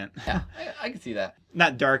extent. Yeah, I can see that.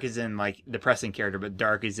 Not dark as in, like, depressing character, but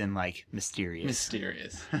dark as in, like, mysterious.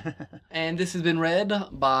 Mysterious. And this has been read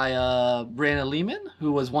by Brianna Lehman,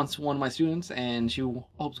 who was once one of my students, and she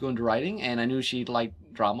hopes to go into writing, and I knew she'd like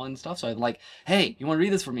drama and stuff, so I was like, hey, you want to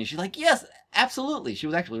read this for me? She's like, yes, absolutely. She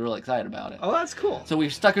was actually really excited about it. Oh, that's cool. So we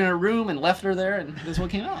stuck her in her room and left her there, and this is what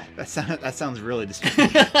came out. That sounds really disturbing.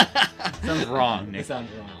 Sounds wrong, Nick. It sounds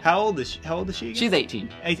wrong. How old is she again? She's 18.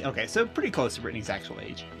 Okay, so pretty close to Brittany's actual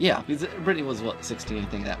age. Yeah, because Brittany was, 16, I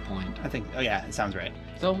think, at that point. I think, oh yeah, it sounds right.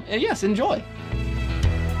 So, yes, enjoy.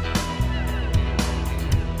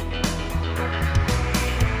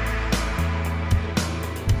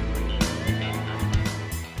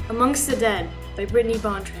 Amongst the Dead by Brittany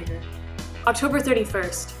Bontrager. October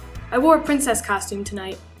 31st. I wore a princess costume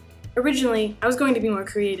tonight. Originally, I was going to be more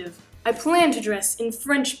creative. I planned to dress in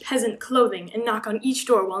French peasant clothing and knock on each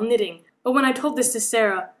door while knitting, but when I told this to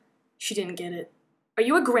Sarah, she didn't get it. Are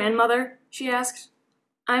you a grandmother? She asked.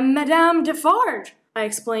 I'm Madame Defarge, I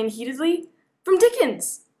explained heatedly. From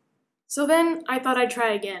Dickens. So then I thought I'd try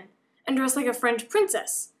again and dress like a French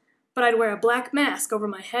princess, but I'd wear a black mask over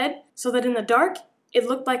my head so that in the dark, it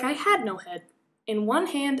looked like I had no head. In one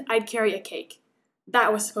hand, I'd carry a cake.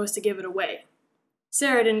 That was supposed to give it away.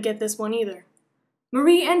 Sarah didn't get this one either.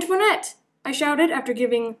 Marie Antoinette, I shouted after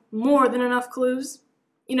giving more than enough clues.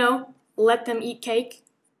 Let them eat cake.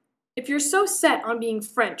 If you're so set on being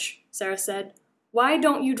French, Sarah said, why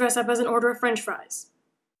don't you dress up as an order of French fries?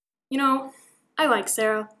 I like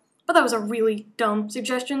Sarah, but that was a really dumb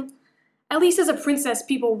suggestion. At least as a princess,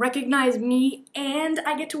 people recognize me and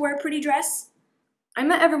I get to wear a pretty dress. I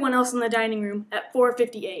met everyone else in the dining room at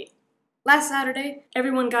 4:58. Last Saturday,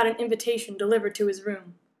 everyone got an invitation delivered to his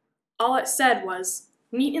room. All it said was,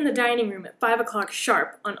 meet in the dining room at 5 o'clock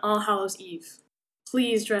sharp on All Hallows Eve.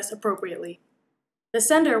 Please dress appropriately. The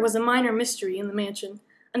sender was a minor mystery in the mansion,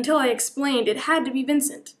 until I explained it had to be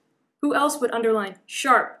Vincent. Who else would underline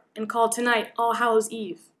sharp and call tonight All Hallows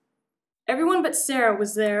Eve? Everyone but Sarah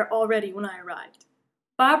was there already when I arrived.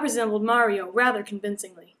 Bob resembled Mario rather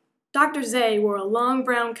convincingly. Dr. Zay wore a long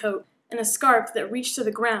brown coat and a scarf that reached to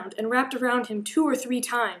the ground and wrapped around him 2 or 3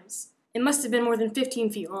 times. It must have been more than 15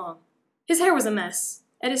 feet long. His hair was a mess.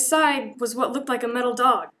 At his side was what looked like a metal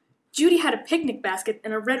dog. Judy had a picnic basket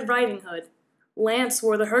and a Red Riding Hood. Lance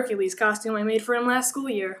wore the Hercules costume I made for him last school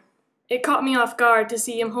year. It caught me off guard to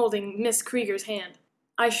see him holding Miss Krieger's hand.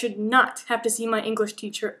 I should not have to see my English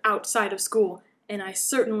teacher outside of school, and I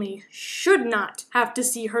certainly should not have to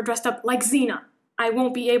see her dressed up like Xena. I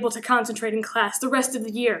won't be able to concentrate in class the rest of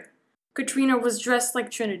the year. Katrina was dressed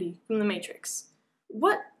like Trinity from The Matrix.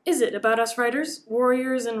 What is it about us writers,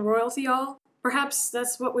 warriors, and royalty all? Perhaps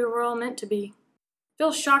that's what we were all meant to be.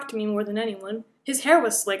 Phil shocked me more than anyone. His hair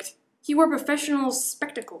was slicked. He wore professional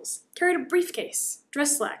spectacles, carried a briefcase,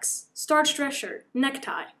 dress slacks, starched dress shirt,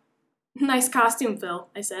 necktie. Nice costume, Phil,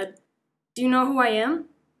 I said. Do you know who I am?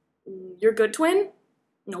 Your good twin?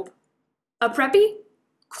 Nope. A preppy?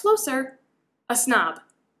 Closer. A snob.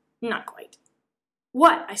 Not quite.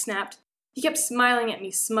 What? I snapped. He kept smiling at me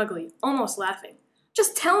smugly, almost laughing.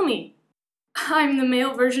 Just tell me. I'm the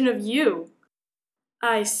male version of you.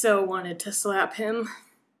 I so wanted to slap him.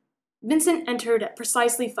 Vincent entered at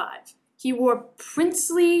precisely 5. He wore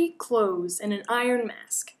princely clothes and an iron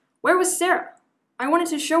mask. Where was Sarah? I wanted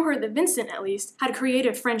to show her that Vincent, at least, had a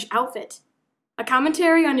creative French outfit. A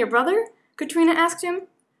commentary on your brother? Katrina asked him.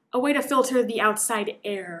 A way to filter the outside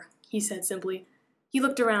air, he said simply. He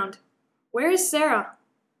looked around. Where is Sarah?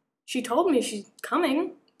 She told me she's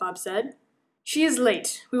coming, Bob said. She is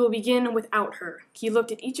late. We will begin without her. He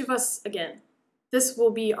looked at each of us again. This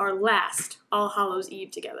will be our last All Hallows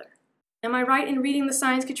Eve together. Am I right in reading the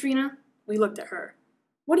signs, Katrina? We looked at her.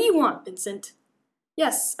 What do you want, Vincent?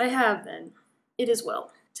 Yes, I have, then. It is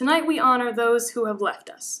well. Tonight we honor those who have left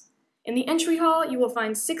us. In the entry hall you will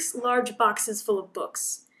find 6 large boxes full of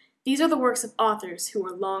books. These are the works of authors who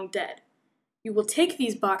are long dead. You will take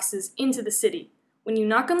these boxes into the city. When you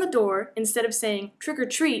knock on the door, instead of saying, trick or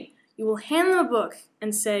treat, you will hand them a book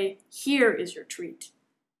and say, here is your treat.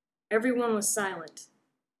 Everyone was silent.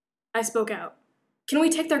 I spoke out. Can we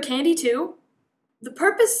take their candy too? The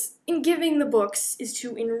purpose in giving the books is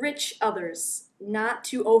to enrich others, not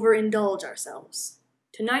to overindulge ourselves.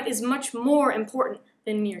 Tonight is much more important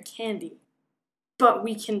than mere candy. But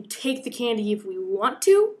we can take the candy if we want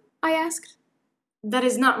to? I asked. That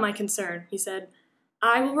is not my concern, he said.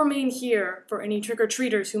 I will remain here for any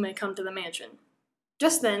trick-or-treaters who may come to the mansion.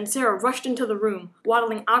 Just then, Sarah rushed into the room,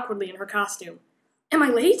 waddling awkwardly in her costume. Am I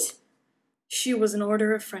late? She was an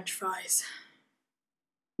order of French fries.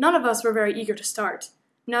 None of us were very eager to start.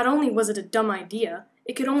 Not only was it a dumb idea,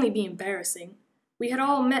 it could only be embarrassing. We had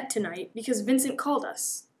all met tonight because Vincent called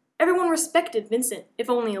us. Everyone respected Vincent, if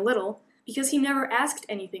only a little, because he never asked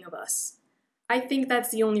anything of us. I think that's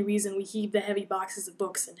the only reason we heaved the heavy boxes of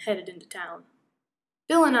books and headed into town.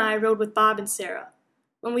 Bill and I rode with Bob and Sarah.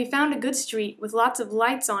 When we found a good street with lots of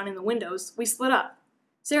lights on in the windows, we split up.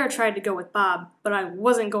 Sarah tried to go with Bob, but I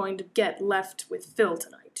wasn't going to get left with Phil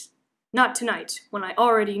tonight. Not tonight, when I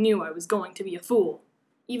already knew I was going to be a fool.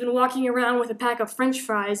 Even walking around with a pack of French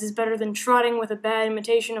fries is better than trotting with a bad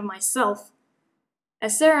imitation of myself.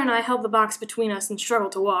 As Sarah and I held the box between us and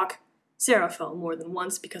struggled to walk, Sarah fell more than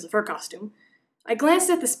once because of her costume, I glanced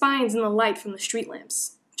at the spines in the light from the street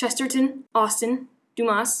lamps. Chesterton, Austen,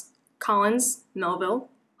 Dumas, Collins, Melville,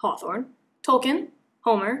 Hawthorne, Tolkien,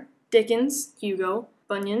 Homer, Dickens, Hugo,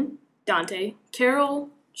 Bunyan, Dante, Carroll,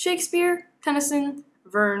 Shakespeare, Tennyson,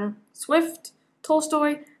 Verne, Swift,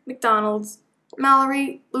 Tolstoy, MacDonald's,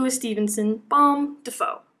 Mallory, Louis Stevenson, Baum,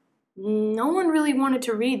 Defoe. No one really wanted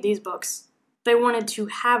to read these books. They wanted to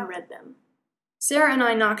have read them. Sarah and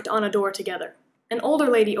I knocked on a door together. An older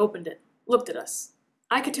lady opened it, looked at us.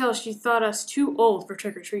 I could tell she thought us too old for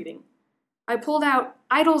trick-or-treating. I pulled out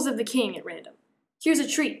Idylls of the King at random. Here's a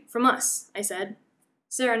treat from us, I said.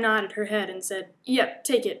 Sarah nodded her head and said, Yep,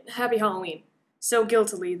 take it. Happy Halloween. So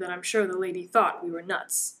guiltily that I'm sure the lady thought we were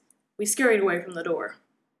nuts. We scurried away from the door.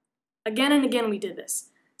 Again and again we did this.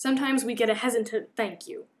 Sometimes we'd get a hesitant thank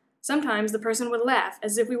you. Sometimes the person would laugh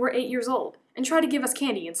as if we were 8 years old and try to give us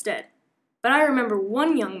candy instead. But I remember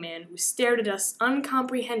one young man who stared at us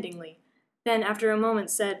uncomprehendingly, then after a moment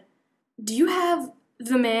said, Do you have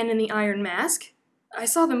The Man in the Iron Mask? I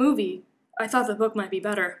saw the movie. I thought the book might be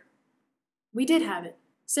better. We did have it.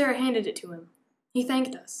 Sarah handed it to him. He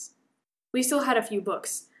thanked us. We still had a few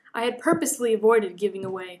books. I had purposely avoided giving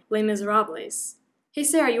away Les Miserables. Hey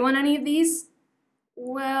Sarah, you want any of these?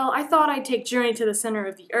 Well, I thought I'd take Journey to the Center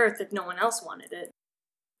of the Earth if no one else wanted it.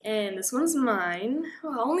 And this one's mine.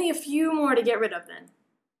 Well, only a few more to get rid of then.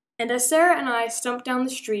 And as Sarah and I stumped down the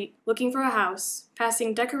street, looking for a house,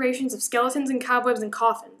 passing decorations of skeletons and cobwebs and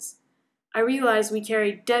coffins, I realized we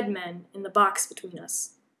carried dead men in the box between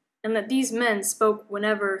us, and that these men spoke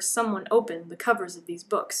whenever someone opened the covers of these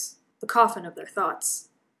books, the coffin of their thoughts.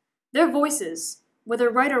 Their voices, whether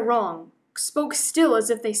right or wrong, spoke still as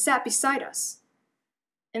if they sat beside us.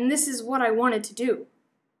 And this is what I wanted to do.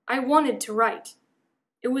 I wanted to write.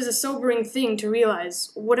 It was a sobering thing to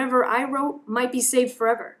realize whatever I wrote might be saved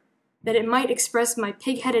forever, that it might express my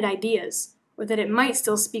pig-headed ideas, or that it might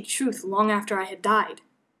still speak truth long after I had died.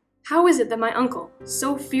 How is it that my uncle,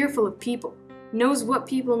 so fearful of people, knows what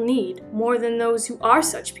people need more than those who are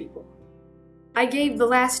such people? I gave the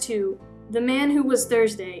last two, The Man Who Was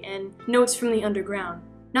Thursday and Notes from the Underground,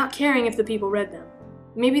 not caring if the people read them.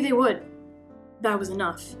 Maybe they would. That was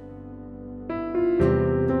enough.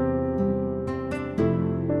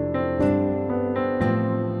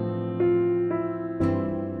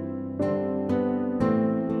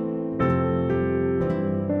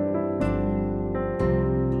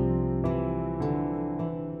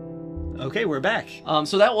 Okay, we're back.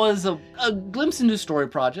 So that was a glimpse into story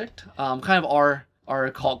project, kind of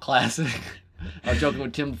our cult classic. I was joking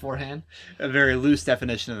with Tim beforehand. A very loose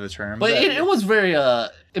definition of the term. But it was very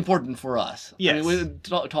important for us. Yes. I mean, it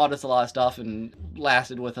taught us a lot of stuff and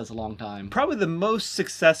lasted with us a long time. Probably the most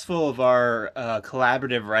successful of our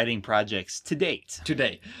collaborative writing projects to date.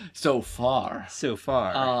 Today, so far.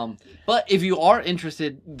 But if you are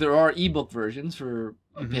interested, there are ebook versions for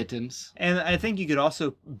pittance. And I think you could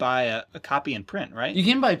also buy a copy in print, right? You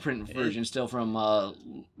can buy print versions still from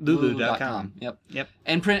Lulu.com. Yep.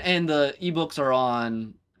 And the ebooks are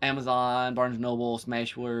on Amazon, Barnes & Noble,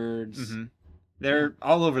 Smashwords. Mm-hmm. They're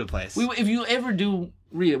all over the place. If you ever do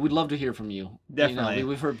read it, we'd love to hear from you. Definitely. You know,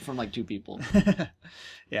 we've heard from like 2 people.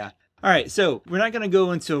 Yeah. All right, so we're not going to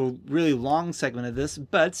go into a really long segment of this,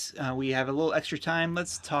 but we have a little extra time.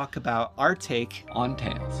 Let's talk about our take on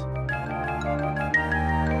Tales.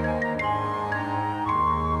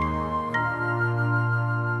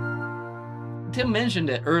 Tim mentioned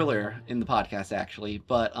it earlier in the podcast, actually,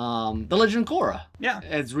 but The Legend of Korra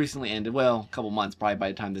has recently ended. Well, a couple months probably by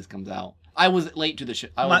the time this comes out. I was late to the show.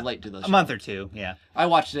 A month or two, yeah. I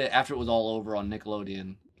watched it after it was all over on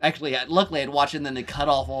Nickelodeon. Actually, luckily I'd watched it and then they cut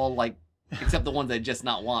off all, except the ones I'd just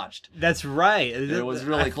not watched. That's right. It was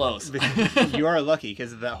really close. You are lucky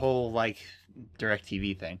because of that whole,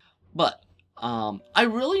 DirecTV thing. But I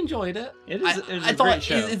really enjoyed it. It is a great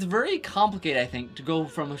show. It's very complicated, I think, to go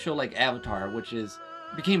from a show like Avatar, which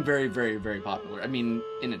became very, very, very popular. I mean,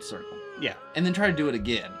 in its circle. Yeah. And then try to do it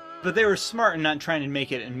again. But they were smart in not trying to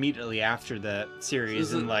make it immediately after the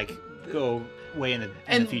series and go way in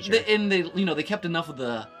the future. They kept enough of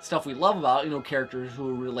the stuff we love about, characters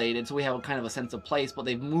who are related, so we have kind of a sense of place, but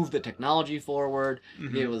they've moved the technology forward.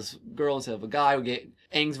 Mm-hmm. It was a girl instead of a guy.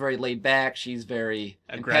 Aang's very laid back, she's very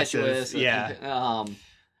aggressive, impetuous. Yeah.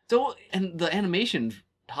 And the animation,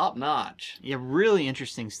 top notch. Yeah, really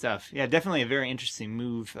interesting stuff. Yeah, definitely a very interesting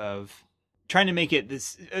move of trying to make it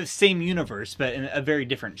this same universe, but in a very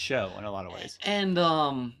different show in a lot of ways. And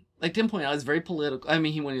like Tim pointed out, it's very political. I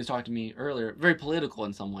mean, when he was talking to me earlier, very political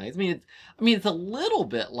in some ways. I mean, it's a little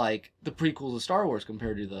bit like the prequels of Star Wars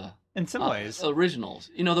compared to the in some ways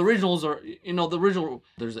originals. The originals are the original.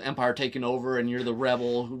 There's an empire taking over, and you're the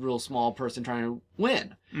rebel, real small person trying to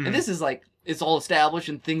win. Mm-hmm. And this is it's all established,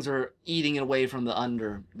 and things are eating it away from the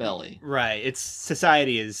underbelly. Right. It's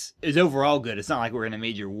society is overall good. It's not like we're in a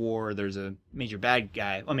major war. There's a major bad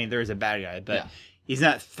guy. I mean, there is a bad guy, but. Yeah. He's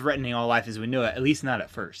not threatening all life as we know it, at least not at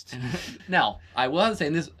first. Now, I was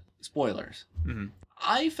saying this, spoilers. Mm-hmm.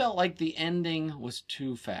 I felt like the ending was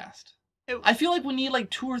too fast. I feel like we need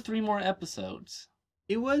 2 or 3 more episodes.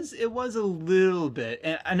 It was a little bit.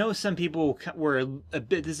 And I know some people were a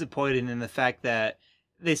bit disappointed in the fact that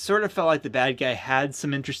they sort of felt like the bad guy had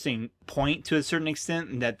some interesting point to a certain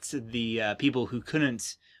extent, and that the people who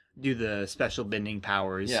couldn't do the special bending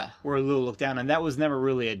powers were a little looked down, and that was never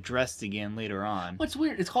really addressed again later on. What's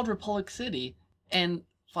weird, it's called Republic City, and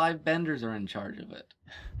 5 benders are in charge of it.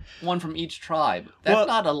 1 from each tribe. That's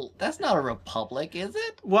not a republic, is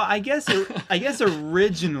it? Well, I guess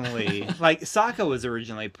originally, Sokka was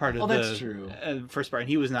originally part of that's true. First part, and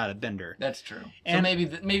he was not a bender. That's true. And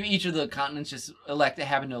so maybe each of the continents just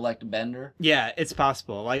happen to elect a bender. Yeah, it's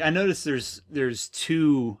possible. I noticed there's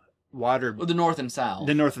 2 the north and south.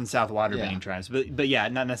 The north and south water bending tribes, but yeah,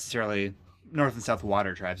 not necessarily north and south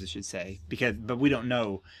water tribes, I should say, but we don't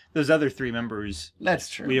know those other 3 members. That's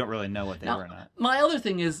true. We don't really know what they were or not. My other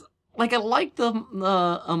thing is, I like the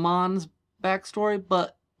Amon's backstory,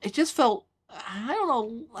 but it just felt,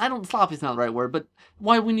 sloppy's not the right word, but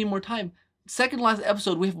why we need more time. Second last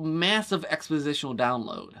episode, we have massive expositional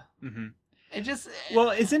download. Mm-hmm.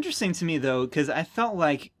 It's interesting to me though, because I felt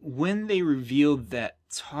like when they revealed that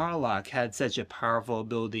Tarlok had such a powerful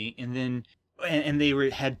ability, and then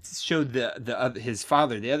had showed his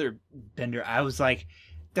father, the other bender, I was like,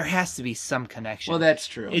 there has to be some connection. Well, that's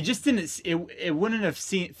true. It just didn't. It wouldn't have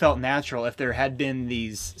felt natural if there had been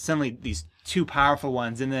these 2 powerful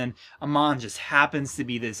ones, and then Amon just happens to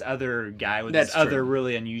be this other guy with other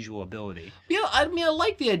really unusual ability. Yeah, I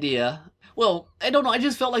like the idea. Well, I don't know. I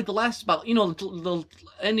just felt like the last the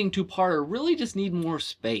ending 2-parter really just need more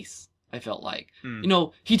space. I felt like,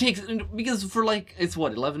 he takes, because for it's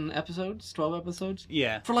 11 episodes, 12 episodes.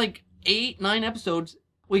 Yeah. For 8, 9 episodes,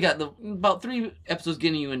 we got about 3 episodes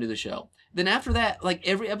getting you into the show. Then after that,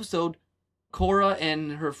 every episode, Korra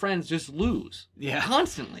and her friends just lose. Yeah.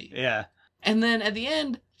 Constantly. Yeah. And then at the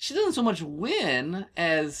end, she doesn't so much win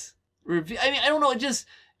as reveal. I mean, I don't know. I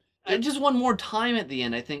just want more time at the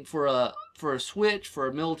end, I think, for a switch, for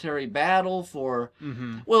a military battle, for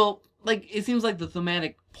it seems like the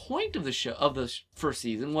thematic point of the show of the first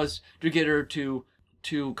season was to get her to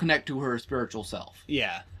connect to her spiritual self.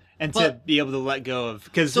 Yeah. And to be able to let go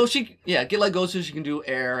of... Cause, so get let go so she can do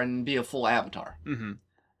air and be a full avatar. Mm-hmm.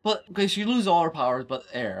 But, because she loses all her powers but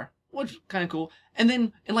air, which is kind of cool. And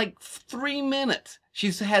then, in like 3 minutes,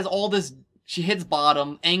 she has all this... She hits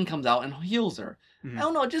bottom, Aang comes out and heals her. Mm-hmm. I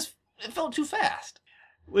don't know, it felt too fast.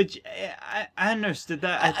 Which, I understood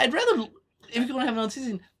that. I'd rather, if you're going to have another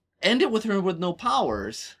season, end it with her with no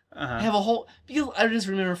powers. Have a whole... Because I just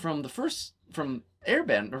remember from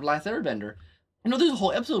Airbender, or Last Airbender, there's a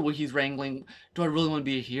whole episode where he's wrangling, do I really want to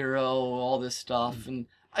be a hero, all this stuff, and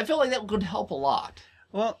I felt like that could help a lot.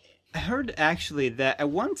 Well, I heard actually that at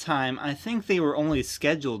one time, I think they were only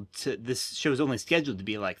scheduled to, this show was only scheduled to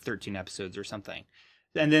be like 13 episodes or something.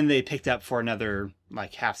 And then they picked up for another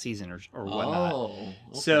like half season or whatnot. Oh,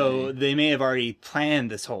 okay. So they may have already planned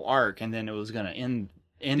this whole arc, and then it was going to end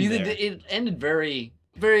there. It ended very,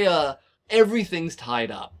 very, everything's tied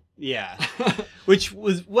up. Yeah, which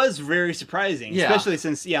was very surprising, Yeah. especially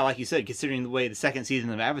since, like you said, considering the way the second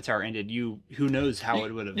season of Avatar ended, who knows how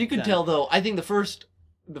it would have. You could tell though. I think the first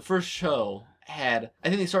show had. I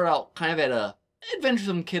think they started out kind of at a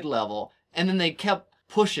adventuresome kid level, and then they kept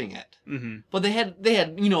pushing it. Mm-hmm. But they had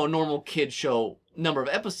a normal kid show number of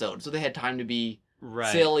episodes, so they had time to be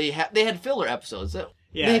silly. They had filler episodes that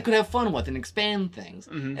they could have fun with and expand things.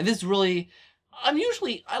 Mm-hmm. And this really.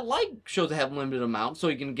 I like shows that have limited amount, so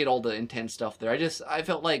you can get all the intense stuff there. I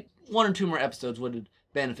felt like 1 or 2 more episodes would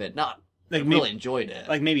benefit. Not like really enjoyed it.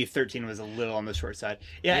 Like maybe 13 was a little on the short side.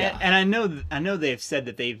 Yeah. And I know they've said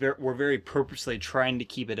that they were very purposely trying to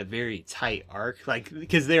keep it a very tight arc, like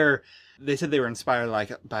because they said they were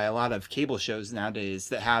inspired by a lot of cable shows nowadays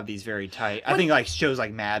that have these very tight. I think like shows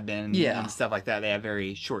like Mad Men and stuff like that. They have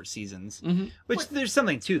very short seasons, which there's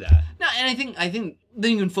something to that. No, and I think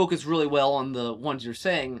then you can focus really well on the ones you're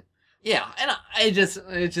saying. Yeah, and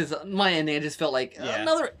it's just my ending. I just felt like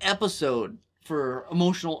another episode for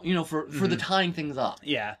emotional, for the tying things up.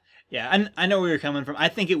 Yeah. Yeah, and I know where you're coming from. I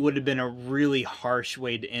think it would have been a really harsh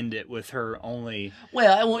way to end it with her only...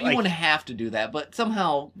 Well, you wouldn't have to do that, but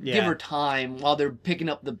somehow give her time while they're picking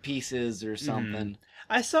up the pieces or something.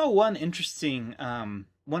 I saw one interesting...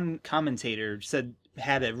 one commentator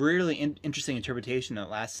had a really interesting interpretation of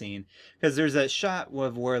that last scene. Because there's a shot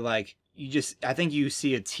of where, like, I think you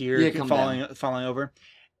see a tear falling over.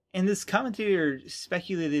 And this commentator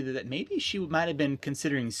speculated that maybe she might have been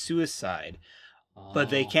considering suicide. But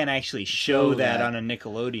they can't actually show that on a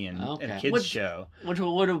Nickelodeon a kids show. Which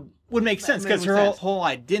would make sense because her whole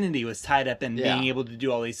identity was tied up in being able to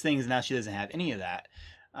do all these things, and now she doesn't have any of that.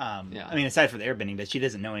 I mean, aside from the airbending, but she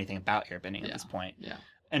doesn't know anything about airbending at this point. Yeah.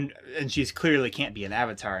 And she's clearly can't be an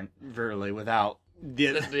avatar really without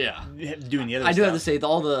doing the other stuff. I do have to say,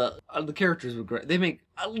 all the characters were great. They make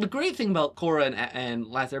the great thing about Korra and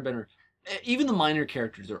Last Airbender. Even the minor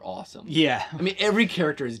characters are awesome. Yeah. I mean, every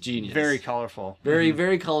character is genius. Very colorful. Very,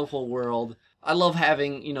 very colorful world. I love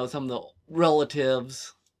having, some of the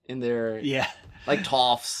relatives in there. Yeah. Like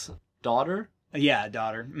Toph's daughter. Yeah,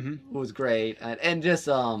 daughter. Mm-hmm. Was great. And just,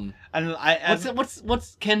 what's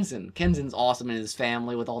Kenzin? Kenzin's awesome in his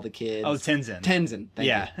family with all the kids. Oh, Tenzin.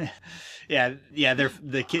 Thank you. Yeah,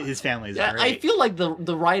 his family is great. I feel like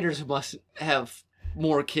the writers must have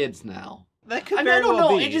more kids now. That could very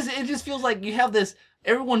well be. It just feels like you have this.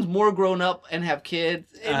 Everyone's more grown up and have kids.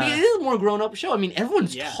 I mean, it is a more grown up show. I mean,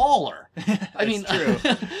 everyone's taller. I mean, true.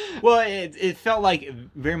 Well, it felt like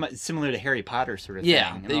very much similar to Harry Potter sort of thing.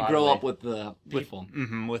 Yeah, they grow up with the people,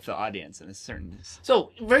 with the audience in a certain.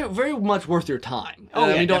 So very, very much worth your time. Oh,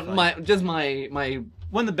 yeah, my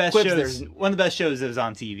one of the best shows. One of the best shows that was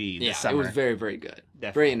on TV this summer. It was very, very good.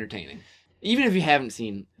 Definitely. Very entertaining. Even if you haven't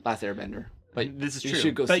seen Last Airbender. But this is true. You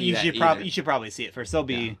should go but see you that should probably see it first. There'll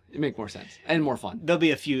be it make more sense and more fun. There'll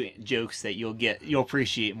be a few jokes that you'll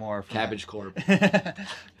appreciate more. From Cabbage Corp.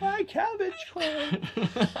 My Cabbage Corp.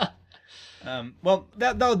 Well,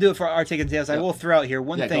 that'll do it for our take and tales. I will throw out here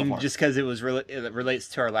one thing, just because it relates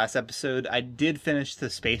to our last episode. I did finish the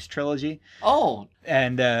Space Trilogy. Oh,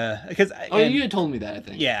 and because you had told me that, I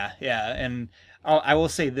think. Yeah, and. I will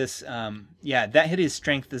say this, that Hideous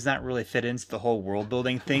Strength does not really fit into the whole world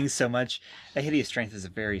building thing so much. That Hideous Strength is a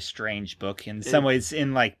very strange book in some ways,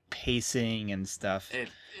 in like pacing and stuff.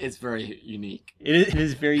 It's very unique. It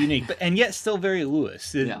is very unique, and yet still very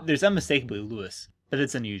Lewis. There's unmistakably Lewis, but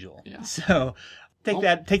it's unusual. Yeah. So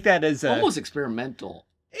take that as almost experimental.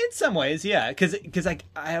 In some ways, yeah, because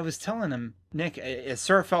I was telling him, Nick, it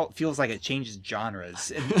sort of feels like it changes genres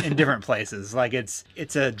in different places. Like it's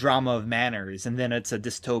a drama of manners, and then it's a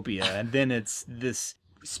dystopia, and then it's this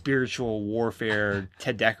spiritual warfare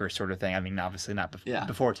Ted Dekker sort of thing. I mean, obviously not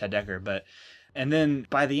before Ted Dekker, but And then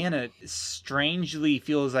by the end, it strangely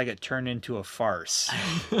feels like it turned into a farce.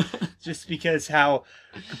 Just because how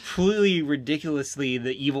completely ridiculously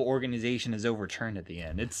the evil organization is overturned at the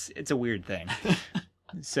end. It's a weird thing.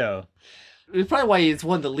 So, It's probably why it's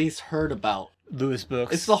one of the least heard about. Lewis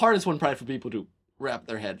books. It's the hardest one probably for people to wrap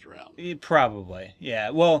their heads around. Probably,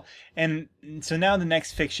 yeah. Well, and so now the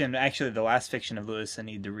next fiction, actually the last fiction of Lewis I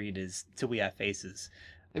need to read is Till We Have Faces.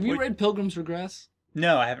 Have you read Pilgrim's Regress?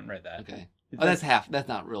 No, I haven't read that. Okay. Oh, that's half. That's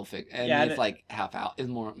not real fiction. I Yeah, mean, it's like half out. It's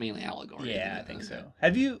more mainly allegory. Yeah, I think Okay. so.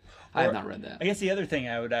 Have you? I have not read that. I guess the other thing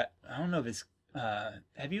I would, I don't know if it's,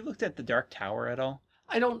 have you looked at The Dark Tower at all?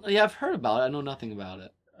 I don't. Yeah, I've heard about it. I know nothing about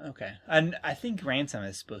it. Okay, and I think Ransom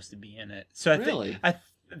is supposed to be in it. So Really? I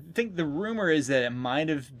think the rumor is that it might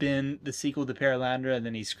have been the sequel to Paralandra, and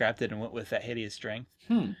then he scrapped it and went with That Hideous Strength.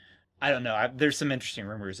 I don't know. There's some interesting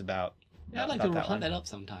rumors about. Yeah, I'd like to hunt that up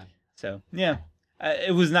sometime. So yeah,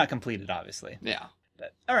 it was not completed, obviously. Yeah.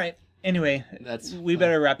 But all right. Anyway, we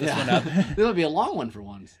better wrap this one up. This will be a long one for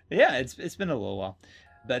once. Yeah, it's been a little while.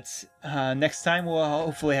 But next time we'll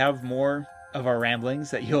hopefully have more of our ramblings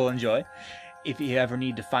that you'll enjoy. If you ever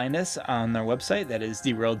need to find us on our website, that is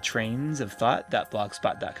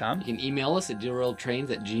derailedtrainsofthought.blogspot.com. You can email us at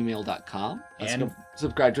derailedtrains@gmail.com. And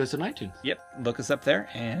subscribe to us on iTunes. Yep, look us up there,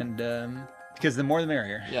 and because the more the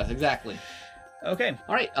merrier. Yes, exactly. Okay.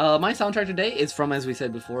 All right. My soundtrack today is from, as we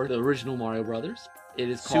said before, the original Mario Brothers. It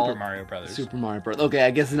is called Super Mario Brothers. Super Mario Brothers. Okay,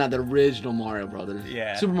 I guess it's not the original Mario Brothers.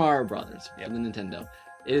 Yeah. Super Mario Brothers Yep. from the Nintendo.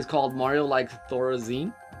 It is called Mario Likes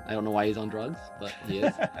Thorazine. I don't know why he's on drugs, but he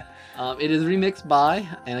is. It is remixed by,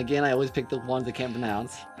 and again, I always pick the ones I can't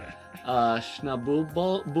pronounce.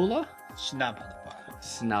 Snabulbula?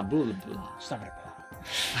 Snabulbula.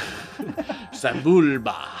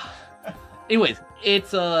 Sabulba. Anyways,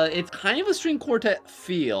 it's kind of a string quartet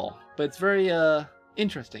feel, but it's very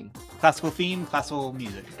interesting. Classical theme, classical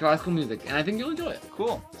music. Classical music, and I think you'll enjoy it.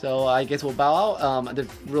 Cool. So I guess we'll bow out. They're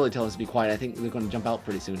really telling us to be quiet. I think they're going to jump out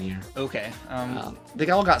pretty soon here. Okay. They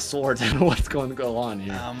all got swords. I don't know what's going to go on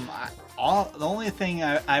here. The only thing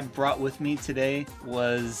I brought with me today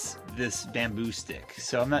was this bamboo stick,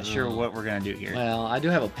 so I'm not sure what we're gonna do here. Well, I do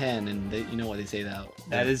have a pen, and you know what they say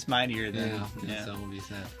that is mightier than. Yeah. So we'll be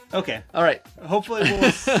sad. Okay. All right. Hopefully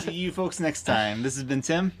we'll see you folks next time. This has been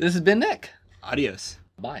Tim. This has been Nick. Adios.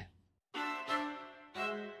 Bye.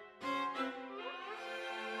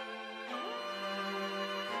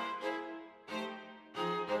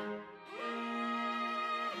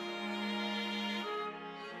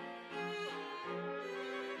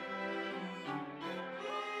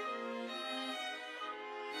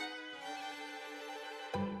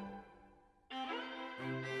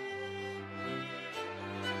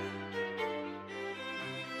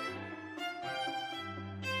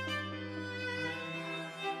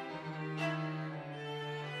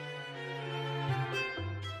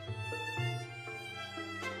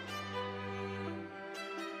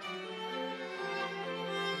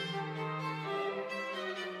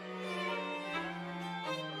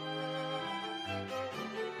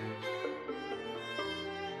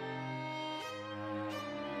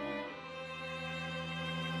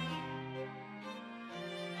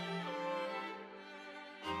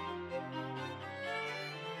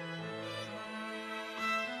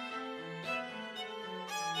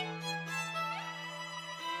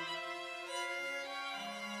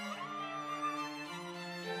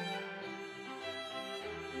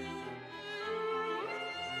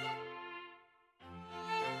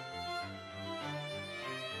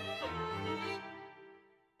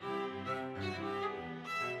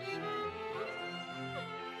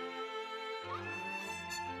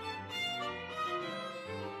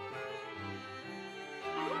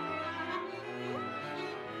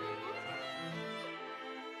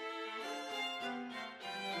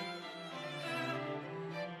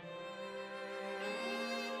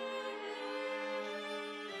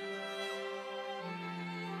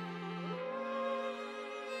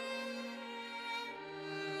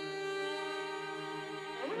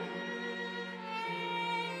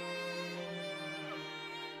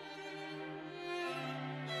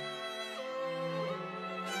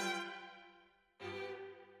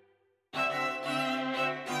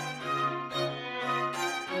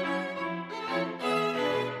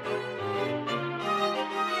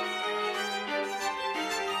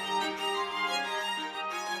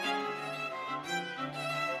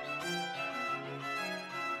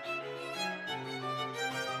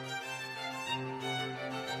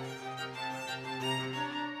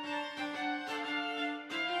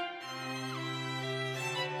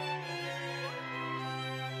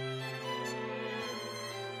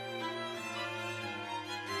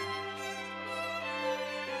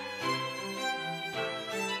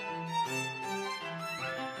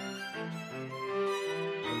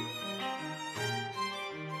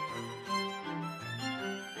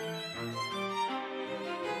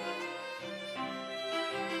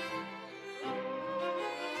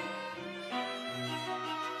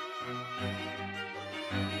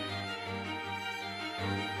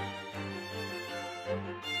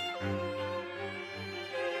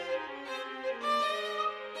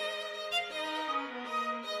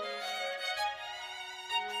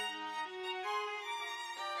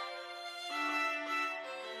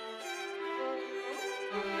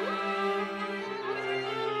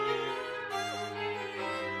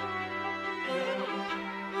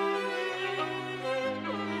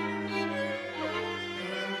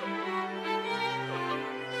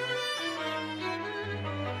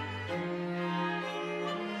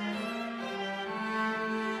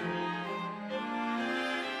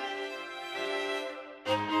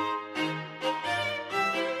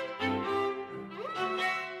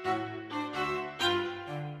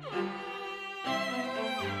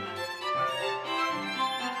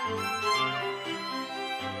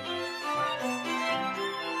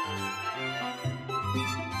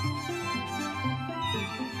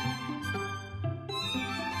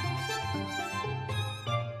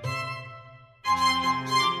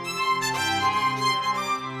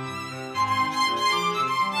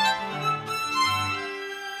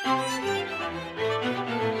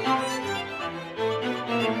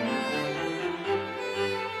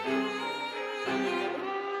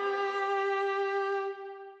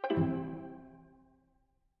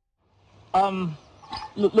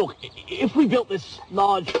 Look, if we built this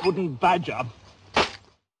large wooden badger